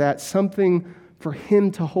consider that something for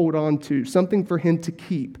him to hold on to, something for him to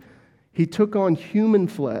keep. He took on human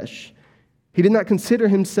flesh. He did not consider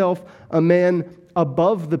himself a man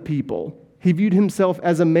above the people. He viewed himself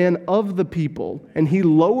as a man of the people, and he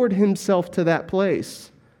lowered himself to that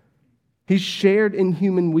place. He shared in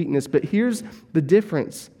human weakness. But here's the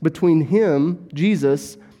difference between him,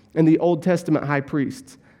 Jesus, and the Old Testament high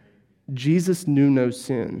priests. Jesus knew no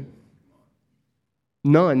sin.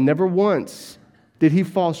 None, never once did he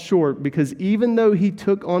fall short, because even though he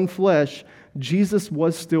took on flesh, Jesus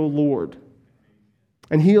was still Lord.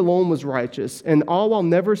 And he alone was righteous. And all while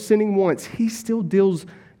never sinning once, he still deals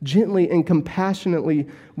gently and compassionately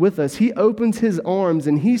with us. He opens his arms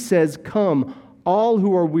and he says, "Come, all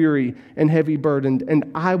who are weary and heavy burdened, and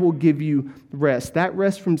I will give you rest." That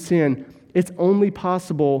rest from sin, it's only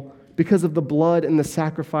possible because of the blood and the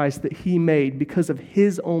sacrifice that he made, because of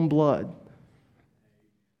his own blood.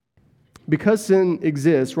 Because sin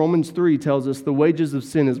exists, Romans 3 tells us the wages of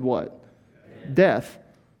sin is what? Death.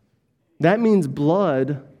 That means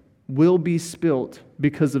blood will be spilt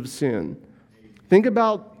because of sin. Think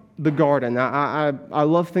about the garden. I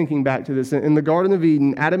love thinking back to this. In the Garden of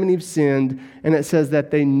Eden, Adam and Eve sinned, and it says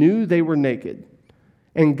that they knew they were naked.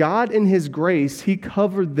 And God, in his grace, he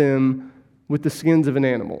covered them with the skins of an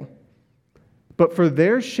animal. But for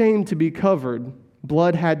their shame to be covered,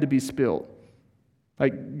 blood had to be spilled.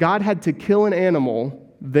 Like, God had to kill an animal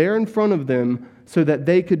there in front of them so that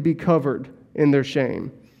they could be covered in their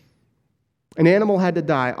shame. An animal had to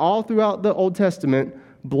die. All throughout the Old Testament,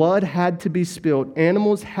 blood had to be spilled.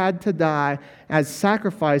 Animals had to die as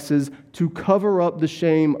sacrifices to cover up the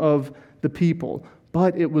shame of the people.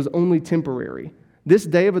 But it was only temporary. This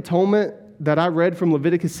Day of Atonement that I read from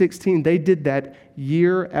Leviticus 16, they did that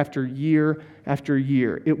year after year after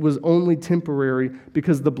year. It was only temporary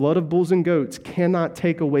because the blood of bulls and goats cannot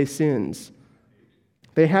take away sins.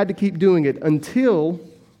 They had to keep doing it until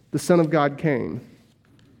the Son of God came.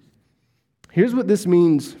 Here's what this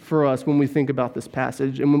means for us when we think about this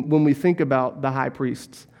passage and when we think about the high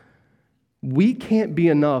priests. We can't be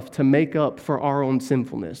enough to make up for our own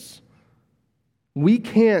sinfulness. We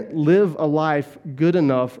can't live a life good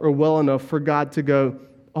enough or well enough for God to go,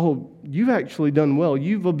 "Oh, you've actually done well.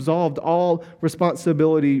 You've absolved all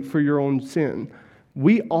responsibility for your own sin."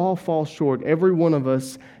 We all fall short, every one of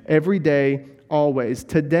us, every day, always.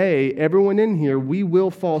 Today, everyone in here, we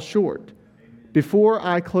will fall short. Before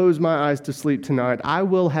I close my eyes to sleep tonight, I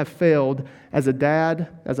will have failed as a dad,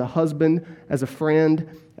 as a husband, as a friend,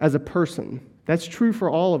 as a person. That's true for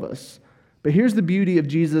all of us. But here's the beauty of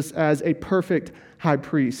Jesus as a perfect high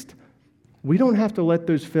priest. We don't have to let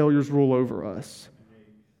those failures rule over us.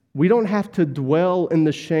 We don't have to dwell in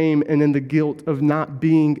the shame and in the guilt of not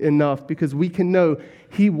being enough, because we can know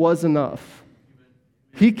he was enough.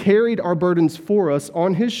 He carried our burdens for us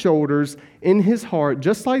on his shoulders, in his heart,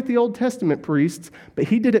 just like the Old Testament priests, but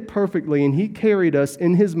he did it perfectly, and he carried us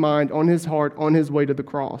in his mind, on his heart, on his way to the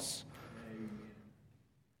cross.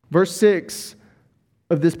 Verse 6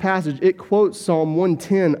 of this passage, it quotes Psalm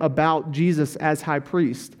 110 about Jesus as high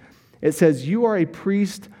priest. It says, "You are a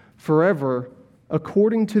priest forever,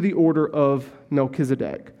 according to the order of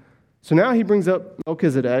Melchizedek." So now he brings up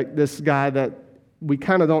Melchizedek, this guy that we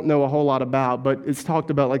kind of don't know a whole lot about, but it's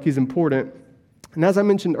talked about like he's important. And as I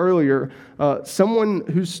mentioned earlier, someone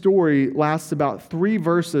whose story lasts about 3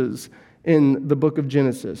 verses in the book of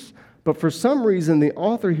Genesis. But for some reason, the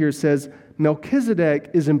author here says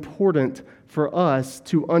Melchizedek is important for us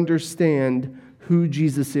to understand who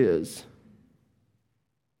Jesus is.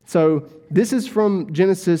 So this is from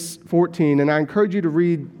Genesis 14, and I encourage you to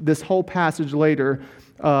read this whole passage later.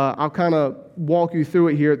 I'll kind of walk you through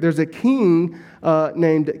it here. There's a king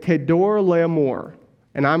named Kedorlaomer,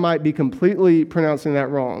 and I might be completely pronouncing that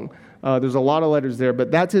wrong. There's a lot of letters there,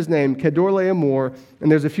 but that's his name, Kedorlaomer.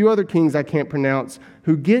 And there's a few other kings I can't pronounce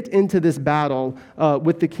who get into this battle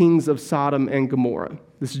with the kings of Sodom and Gomorrah.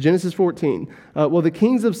 This is Genesis 14. Well, the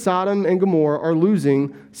kings of Sodom and Gomorrah are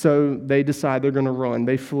losing, so they decide they're going to run.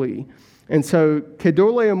 They flee. And so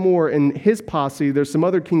Kedorlaomer and his posse, there's some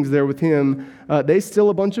other kings there with him, they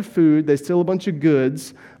steal a bunch of food, they steal a bunch of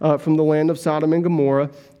goods from the land of Sodom and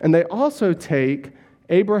Gomorrah, and they also take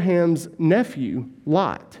Abraham's nephew,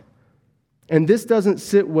 Lot. And this doesn't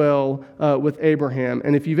sit well with Abraham.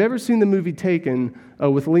 And if you've ever seen the movie Taken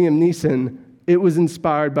with Liam Neeson, it was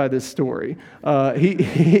inspired by this story.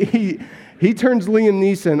 He turns Liam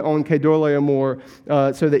Neeson on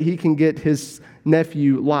Kedorlaomer so that he can get his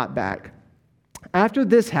nephew Lot back. After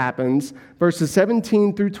this happens, verses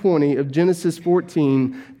 17 through 20 of Genesis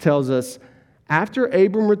 14 tells us, after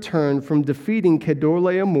Abram returned from defeating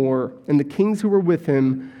Kedorlaomer and the kings who were with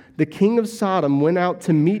him, the king of Sodom went out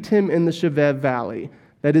to meet him in the Shevev Valley,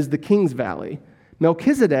 that is the King's Valley.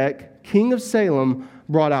 Melchizedek, king of Salem,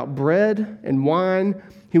 brought out bread and wine.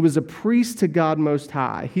 He was a priest to God Most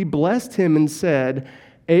High. He blessed him and said,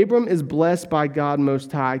 Abram is blessed by God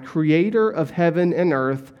Most High, creator of heaven and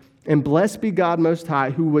earth, and blessed be God Most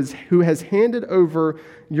High, who has handed over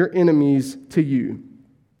your enemies to you.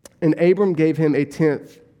 And Abram gave him a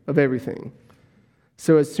tenth of everything.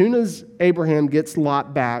 So as soon as Abraham gets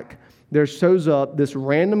Lot back, there shows up this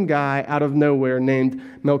random guy out of nowhere named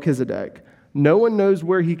Melchizedek. No one knows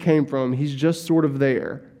where he came from. He's just sort of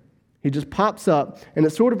there. He just pops up, and it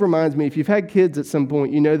sort of reminds me, if you've had kids at some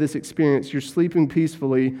point, you know this experience. You're sleeping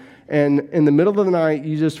peacefully, and in the middle of the night,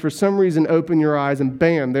 you just, for some reason, open your eyes, and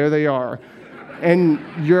bam, there they are. And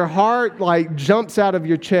your heart, jumps out of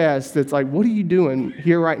your chest. It's like, what are you doing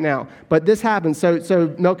here right now? But this happens.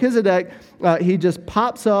 So Melchizedek, he just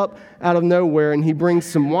pops up out of nowhere, and he brings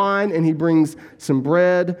some wine, and he brings some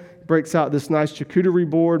bread, breaks out this nice charcuterie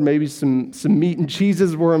board, maybe some meat and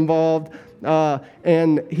cheeses were involved.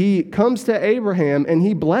 And he comes to Abraham and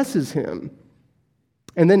he blesses him.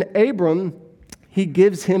 And then Abram, he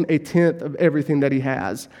gives him a tenth of everything that he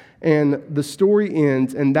has. And the story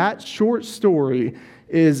ends. And that short story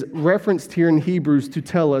is referenced here in Hebrews to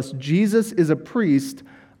tell us Jesus is a priest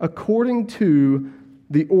according to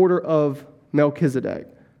the order of Melchizedek.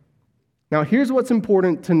 Now, here's what's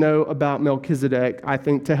important to know about Melchizedek, I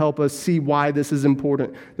think, to help us see why this is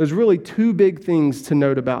important. There's really two big things to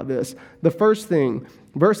note about this. The first thing,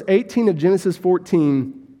 verse 18 of Genesis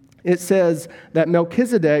 14, it says that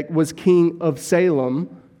Melchizedek was king of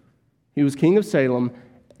Salem. He was king of Salem,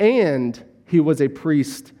 and he was a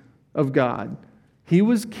priest of God. He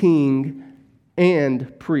was king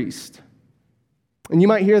and priest. And you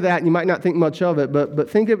might hear that, and you might not think much of it, but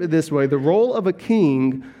think of it this way. The role of a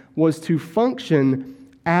king was to function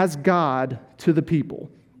as God to the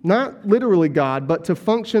people. Not literally God, but to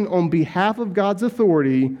function on behalf of God's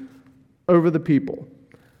authority over the people.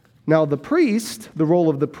 Now, the priest, the role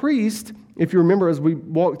of the priest, if you remember as we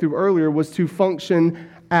walked through earlier, was to function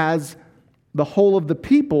as the whole of the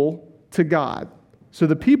people to God. So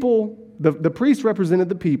the people, the priest represented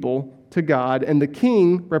the people to God, and the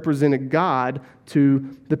king represented God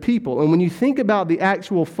to the people. And when you think about the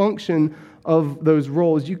actual function of those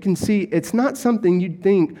roles, you can see it's not something you'd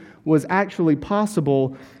think was actually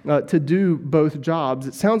possible to do both jobs.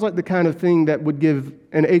 It sounds like the kind of thing that would give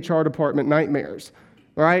an HR department nightmares,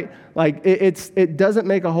 right? It doesn't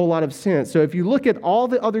make a whole lot of sense. So if you look at all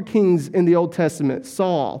the other kings in the Old Testament,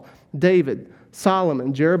 Saul, David,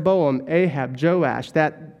 Solomon, Jeroboam, Ahab, Joash,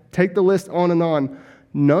 take the list on and on,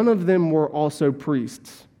 none of them were also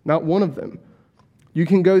priests. Not one of them. You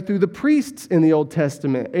can go through the priests in the Old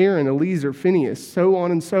Testament, Aaron, Eliezer, Phinehas, so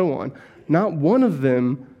on and so on. Not one of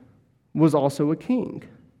them was also a king.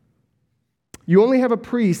 You only have a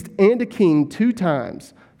priest and a king two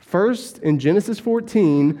times. First, in Genesis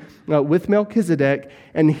 14, with Melchizedek,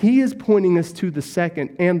 and he is pointing us to the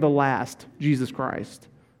second and the last, Jesus Christ.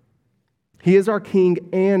 He is our king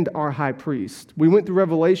and our high priest. We went through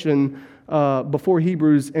Revelation before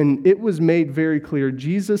Hebrews, and it was made very clear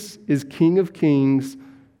Jesus is King of Kings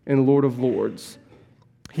and Lord of Lords.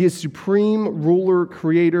 He is supreme ruler,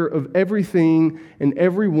 creator of everything and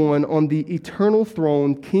everyone on the eternal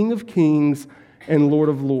throne, King of Kings and Lord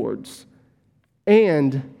of Lords.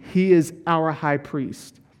 And he is our high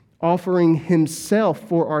priest, offering himself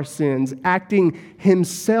for our sins, acting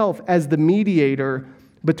himself as the mediator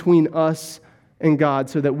between us and God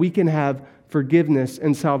so that we can have forgiveness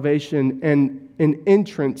and salvation and an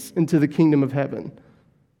entrance into the kingdom of heaven.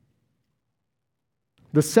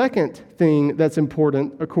 The second thing that's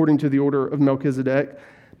important, according to the order of Melchizedek,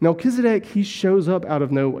 he shows up out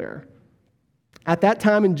of nowhere. At that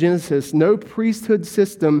time in Genesis, no priesthood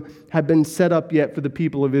system had been set up yet for the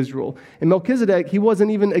people of Israel. And Melchizedek, he wasn't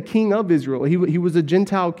even a king of Israel. He was a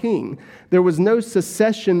Gentile king. There was no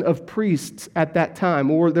succession of priests at that time,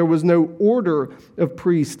 or there was no order of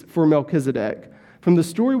priests for Melchizedek. From the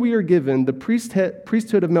story we are given, the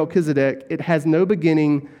priesthood of Melchizedek, it has no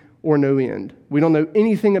beginning or no end. We don't know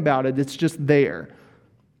anything about it. It's just there.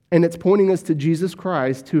 And it's pointing us to Jesus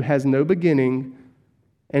Christ, who has no beginning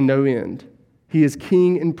and no end. He is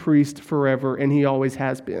king and priest forever, and he always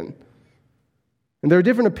has been. And there are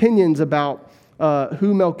different opinions about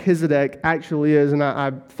who Melchizedek actually is, and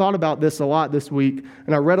I've thought about this a lot this week,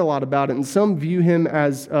 and I read a lot about it, and some view him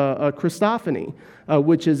as a Christophany,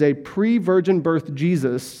 which is a pre-virgin birth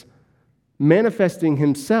Jesus manifesting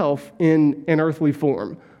himself in an earthly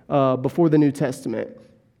form before the New Testament.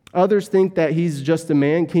 Others think that he's just a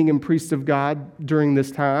man, king and priest of God during this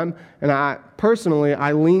time, and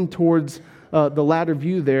I lean towards the latter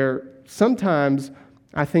view there. Sometimes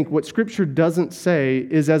I think what Scripture doesn't say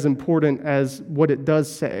is as important as what it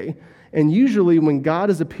does say. And usually when God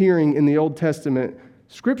is appearing in the Old Testament,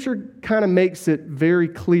 Scripture kind of makes it very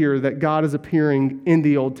clear that God is appearing in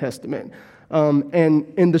the Old Testament. And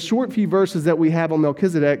in the short few verses that we have on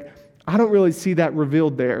Melchizedek, I don't really see that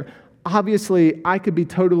revealed there. Obviously, I could be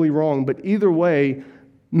totally wrong, but either way,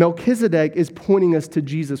 Melchizedek is pointing us to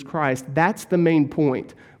Jesus Christ. That's the main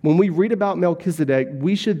point. When we read about Melchizedek,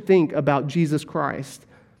 we should think about Jesus Christ.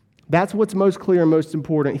 That's what's most clear and most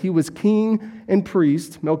important. He was king and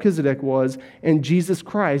priest, Melchizedek was, and Jesus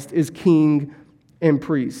Christ is king and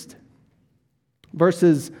priest.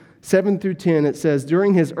 Verses 7 through 10, it says,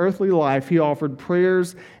 "During his earthly life, he offered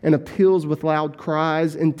prayers and appeals with loud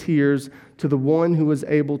cries and tears to the one who was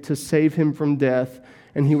able to save him from death,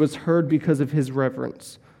 and he was heard because of his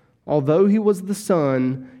reverence. Although he was the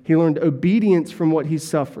Son, he learned obedience from what he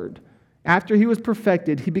suffered. After he was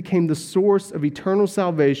perfected, he became the source of eternal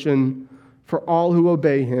salvation for all who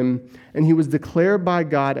obey him, and he was declared by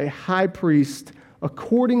God a high priest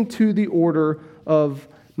according to the order of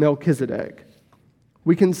Melchizedek."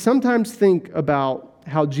 We can sometimes think about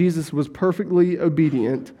how Jesus was perfectly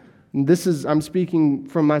obedient. And I'm speaking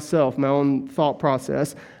from myself, my own thought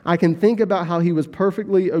process. I can think about how he was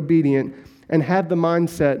perfectly obedient and have the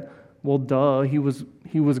mindset, well, duh, he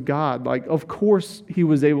was God. Like, of course he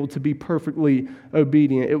was able to be perfectly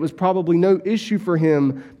obedient. It was probably no issue for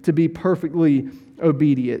him to be perfectly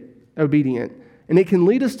obedient. And it can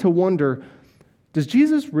lead us to wonder, does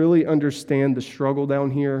Jesus really understand the struggle down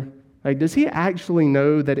here? Like, does he actually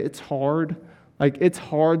know that it's hard? Like, it's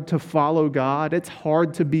hard to follow God. It's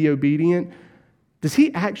hard to be obedient. Does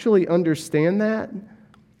he actually understand that?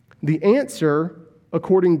 The answer,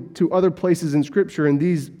 according to other places in Scripture, in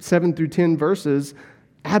these 7 through 10 verses,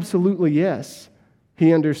 absolutely yes,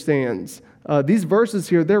 he understands. These verses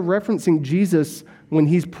here, they're referencing Jesus when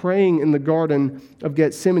he's praying in the Garden of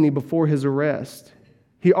Gethsemane before his arrest.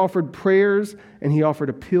 He offered prayers, and he offered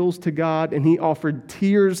appeals to God, and he offered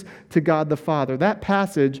tears to God the Father. That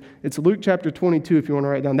passage, it's Luke chapter 22, if you want to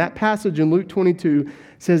write down. That passage in Luke 22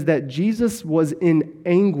 says that Jesus was in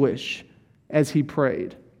anguish as he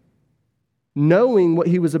prayed, knowing what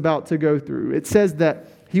he was about to go through. It says that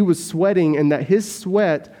he was sweating and that his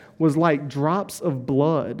sweat was like drops of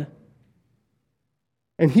blood.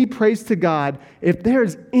 And he prays to God, if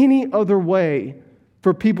there's any other way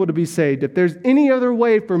for people to be saved, if there's any other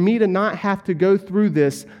way for me to not have to go through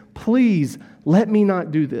this, please let me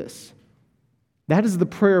not do this. That is the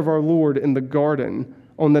prayer of our Lord in the garden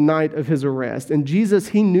on the night of his arrest. And Jesus,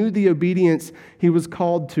 he knew the obedience he was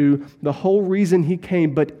called to, the whole reason he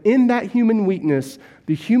came. But in that human weakness,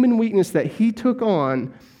 the human weakness that he took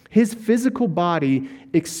on, his physical body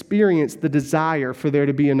experienced the desire for there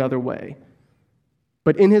to be another way.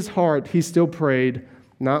 But in his heart, he still prayed,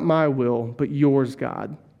 "Not my will, but yours,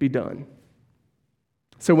 God, be done."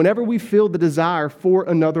 So whenever we feel the desire for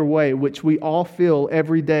another way, which we all feel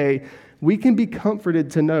every day, we can be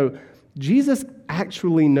comforted to know Jesus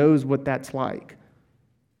actually knows what that's like.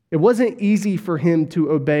 It wasn't easy for him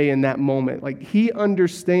to obey in that moment. Like, he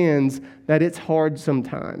understands that it's hard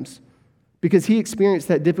sometimes because he experienced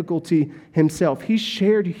that difficulty himself. He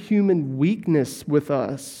shared human weakness with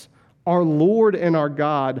us. Our Lord and our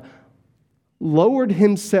God lowered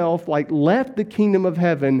himself, like left the kingdom of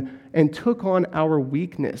heaven and took on our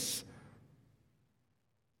weakness.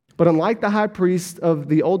 But unlike the high priest of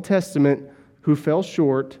the Old Testament who fell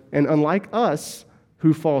short, and unlike us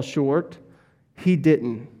who fall short, He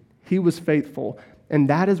didn't. He was faithful. And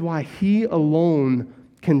that is why he alone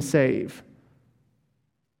can save.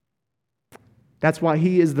 That's why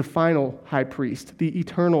he is the final high priest, the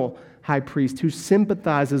eternal high priest who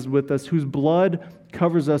sympathizes with us, whose blood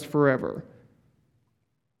covers us forever.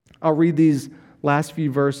 I'll read these last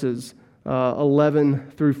few verses,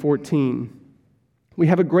 11 through 14. We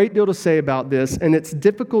have a great deal to say about this, and it's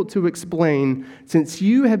difficult to explain since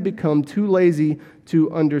you have become too lazy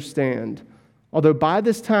to understand. Although by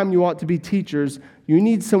this time you ought to be teachers, you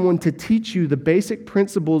need someone to teach you the basic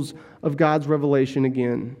principles of God's revelation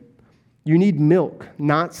again. You need milk,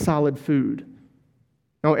 not solid food.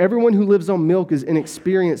 Now, everyone who lives on milk is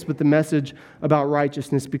inexperienced with the message about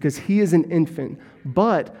righteousness because he is an infant.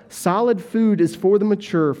 But solid food is for the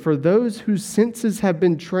mature, for those whose senses have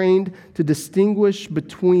been trained to distinguish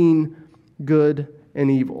between good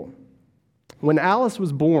and evil. When Alice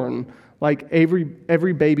was born, like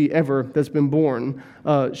every baby ever that's been born,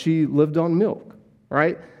 she lived on milk,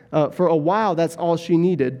 right? For a while, that's all she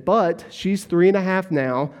needed. But she's 3.5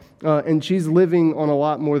 now, and she's living on a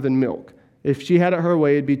lot more than milk. If she had it her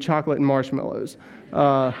way, it'd be chocolate and marshmallows.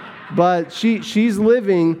 But she is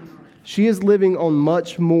living on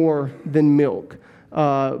much more than milk.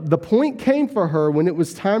 The point came for her when it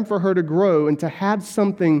was time for her to grow and to have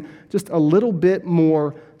something just a little bit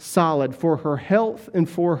more solid for her health and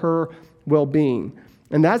for her well-being.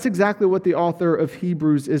 And that's exactly what the author of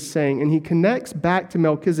Hebrews is saying. And he connects back to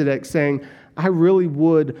Melchizedek saying, I really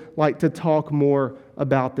would like to talk more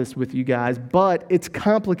about this with you guys, but it's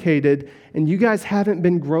complicated and you guys haven't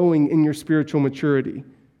been growing in your spiritual maturity.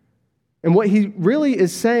 And what he really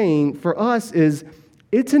is saying for us is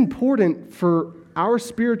it's important for our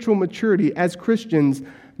spiritual maturity as Christians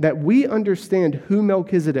that we understand who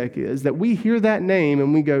Melchizedek is, that we hear that name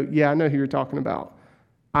and we go, yeah, I know who you're talking about.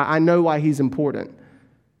 I know why he's important.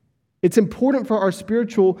 It's important for our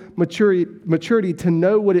spiritual maturity to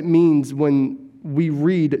know what it means when we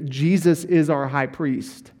read Jesus is our high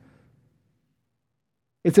priest.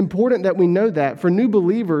 It's important that we know that. For new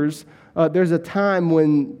believers, there's a time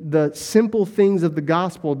when the simple things of the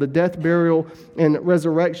gospel, the death, burial, and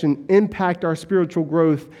resurrection, impact our spiritual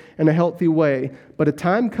growth in a healthy way. But a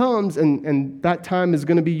time comes, and that time is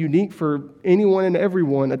going to be unique for anyone and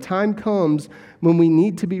everyone. A time comes when we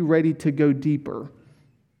need to be ready to go deeper.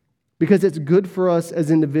 Because it's good for us as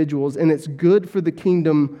individuals, and it's good for the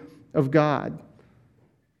kingdom of God.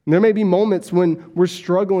 And there may be moments when we're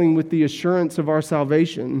struggling with the assurance of our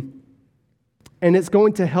salvation, and it's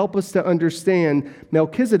going to help us to understand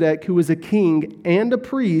Melchizedek, who is a king and a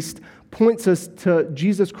priest, points us to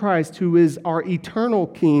Jesus Christ, who is our eternal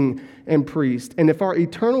king and priest. And if our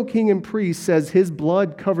eternal king and priest says his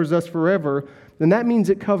blood covers us forever, then that means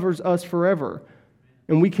it covers us forever.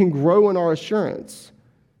 And we can grow in our assurance.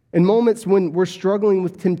 In moments when we're struggling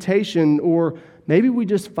with temptation, or maybe we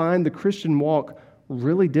just find the Christian walk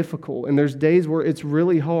really difficult, and there's days where it's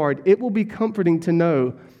really hard, it will be comforting to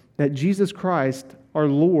know that Jesus Christ, our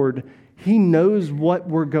Lord, he knows what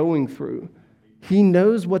we're going through. He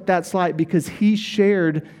knows what that's like because he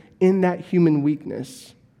shared in that human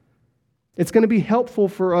weakness. It's going to be helpful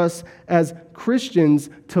for us as Christians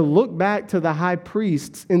to look back to the high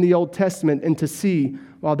priests in the Old Testament and to see,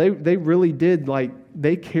 wow, they really did,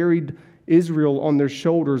 they carried Israel on their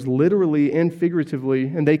shoulders, literally and figuratively,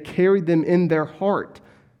 and they carried them in their heart.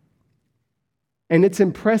 And it's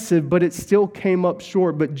impressive, but it still came up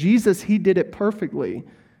short. But Jesus, he did it perfectly.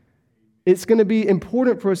 It's going to be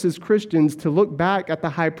important for us as Christians to look back at the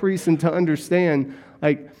high priest and to understand,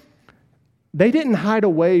 they didn't hide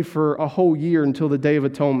away for a whole year until the Day of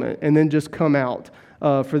Atonement and then just come out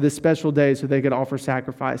for this special day so they could offer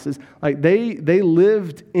sacrifices. They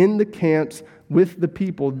lived in the camps with the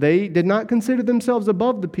people. They did not consider themselves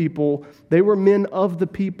above the people. They were men of the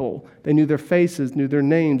people. They knew their faces, knew their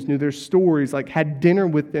names, knew their stories, had dinner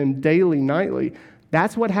with them daily, nightly.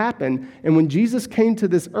 That's what happened. And when Jesus came to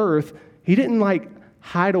this earth, he didn't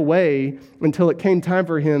hide away until it came time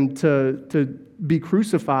for him to be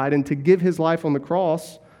crucified and to give his life on the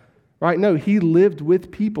cross. Right? No, he lived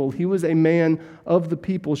with people. He was a man of the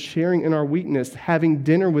people, sharing in our weakness, having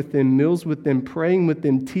dinner with them, meals with them, praying with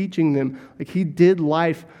them, teaching them. He did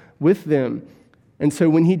life with them. And so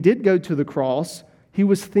when he did go to the cross, he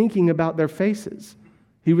was thinking about their faces.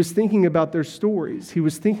 He was thinking about their stories. He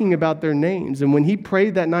was thinking about their names. And when he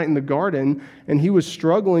prayed that night in the garden, and he was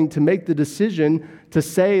struggling to make the decision to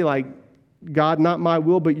say, God, not my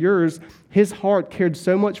will, but yours, his heart cared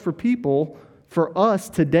so much for people, for us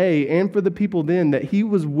today and for the people then, that he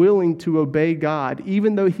was willing to obey God,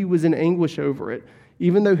 even though he was in anguish over it,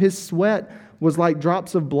 even though his sweat was like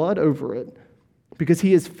drops of blood over it, because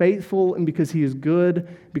he is faithful and because he is good,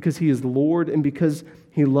 because he is Lord and because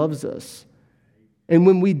he loves us. And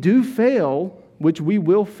when we do fail, which we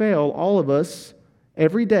will fail, all of us,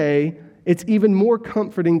 every day, it's even more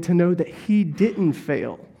comforting to know that he didn't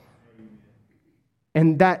fail.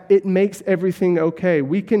 And that it makes everything okay.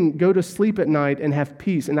 We can go to sleep at night and have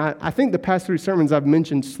peace. And I think the past 3 sermons I've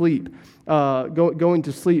mentioned sleep, going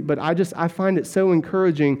to sleep, but I find it so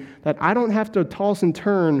encouraging that I don't have to toss and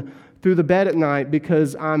turn through the bed at night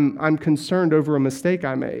because I'm concerned over a mistake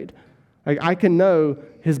I made. Like, I can know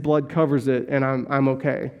his blood covers it and I'm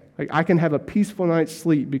okay. Like, I can have a peaceful night's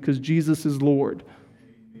sleep because Jesus is Lord.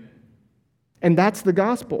 And that's the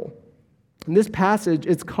gospel. In this passage,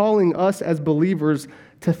 it's calling us as believers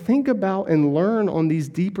to think about and learn on these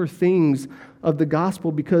deeper things of the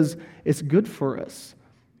gospel because it's good for us.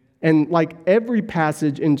 And like every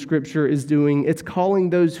passage in Scripture is doing, it's calling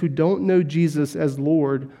those who don't know Jesus as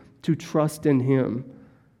Lord to trust in him.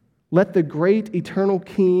 Let the great eternal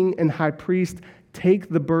King and High Priest take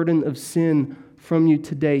the burden of sin from you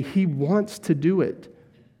today. He wants to do it,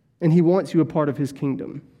 and he wants you a part of his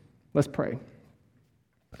kingdom. Let's pray.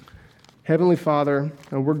 Heavenly Father,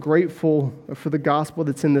 we're grateful for the gospel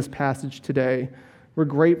that's in this passage today. We're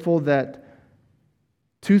grateful that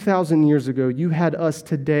 2,000 years ago, you had us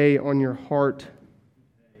today on your heart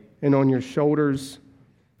and on your shoulders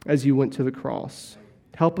as you went to the cross.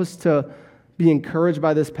 Help us to be encouraged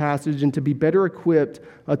by this passage and to be better equipped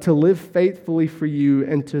to live faithfully for you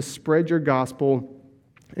and to spread your gospel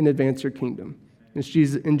and advance your kingdom. In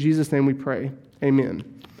Jesus' name we pray.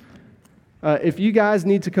 Amen. If you guys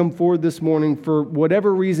need to come forward this morning for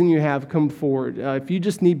whatever reason you have, come forward. If you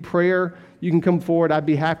just need prayer, you can come forward. I'd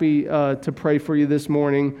be happy to pray for you this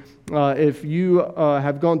morning. If you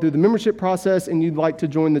have gone through the membership process and you'd like to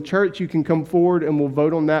join the church, you can come forward and we'll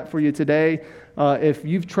vote on that for you today. If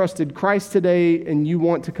you've trusted Christ today and you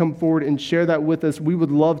want to come forward and share that with us, we would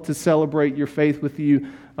love to celebrate your faith with you.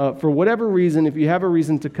 For whatever reason, if you have a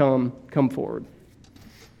reason to come forward.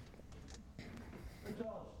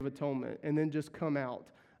 Of atonement, and then just come out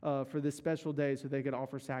for this special day so they could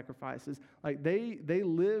offer sacrifices. Like they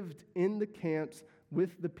lived in the camps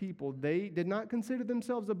with the people. They did not consider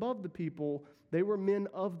themselves above the people. They were men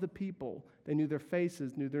of the people. They knew their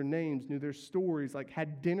faces, knew their names, knew their stories, like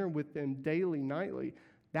had dinner with them daily, nightly.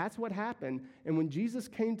 That's what happened. And when Jesus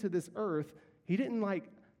came to this earth, he didn't like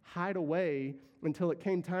hide away until it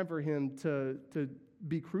came time for him to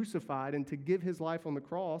be crucified and to give his life on the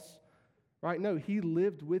cross. Right? No, he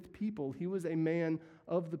lived with people. He was a man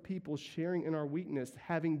of the people, sharing in our weakness,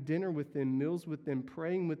 having dinner with them, meals with them,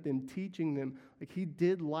 praying with them, teaching them. Like he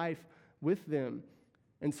did life with them.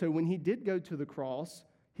 And so when he did go to the cross,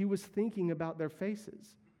 he was thinking about their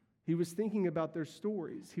faces. He was thinking about their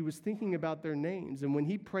stories. He was thinking about their names. And when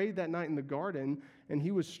he prayed that night in the garden and he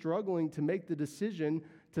was struggling to make the decision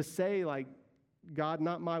to say, like, God,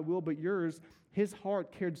 not my will but yours, his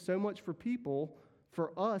heart cared so much for people,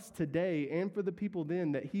 for us today and for the people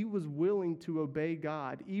then, that he was willing to obey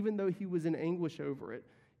God, even though he was in anguish over it,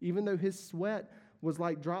 even though his sweat was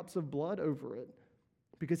like drops of blood over it,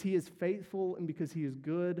 because he is faithful and because he is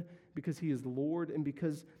good, because he is Lord and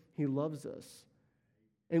because he loves us.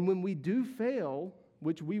 And when we do fail,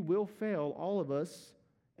 which we will fail, all of us,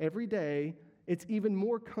 every day, it's even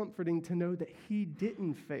more comforting to know that he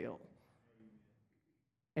didn't fail.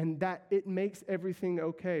 And that it makes everything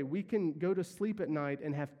okay. We can go to sleep at night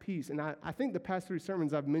and have peace. And I think the past 3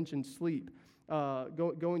 sermons I've mentioned sleep,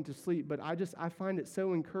 going to sleep, but I find it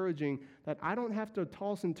so encouraging that I don't have to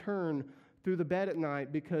toss and turn through the bed at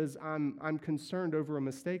night because I'm concerned over a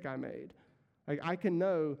mistake I made. Like I can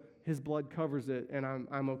know his blood covers it and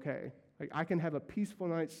I'm okay. Like I can have a peaceful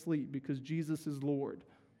night's sleep because Jesus is Lord.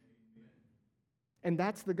 And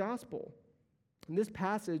that's the gospel. In this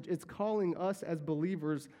passage, it's calling us as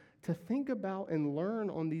believers to think about and learn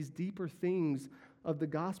on these deeper things of the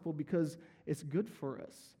gospel because it's good for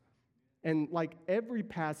us. And like every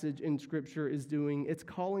passage in Scripture is doing, it's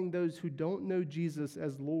calling those who don't know Jesus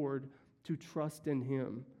as Lord to trust in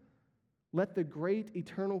him. Let the great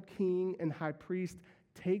eternal King and High Priest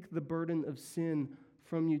take the burden of sin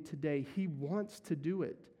from you today. He wants to do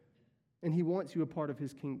it, and he wants you a part of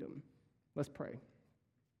his kingdom. Let's pray.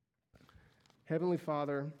 Heavenly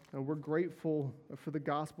Father, we're grateful for the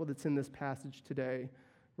gospel that's in this passage today.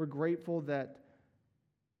 We're grateful that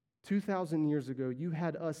 2,000 years ago, you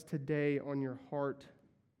had us today on your heart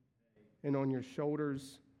and on your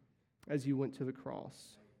shoulders as you went to the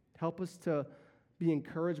cross. Help us to be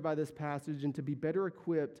encouraged by this passage and to be better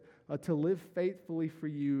equipped to live faithfully for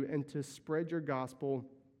you and to spread your gospel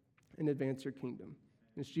and advance your kingdom.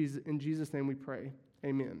 In Jesus' name we pray.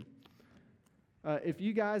 Amen. If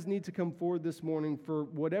you guys need to come forward this morning for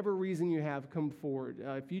whatever reason you have, come forward.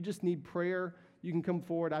 If you just need prayer, you can come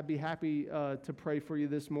forward. I'd be happy to pray for you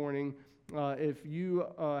this morning. If you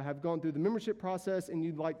have gone through the membership process and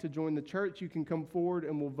you'd like to join the church, you can come forward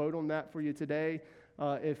and we'll vote on that for you today.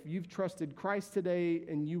 If you've trusted Christ today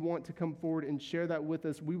and you want to come forward and share that with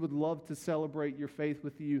us, we would love to celebrate your faith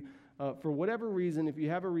with you. For whatever reason, if you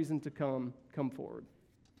have a reason to come forward.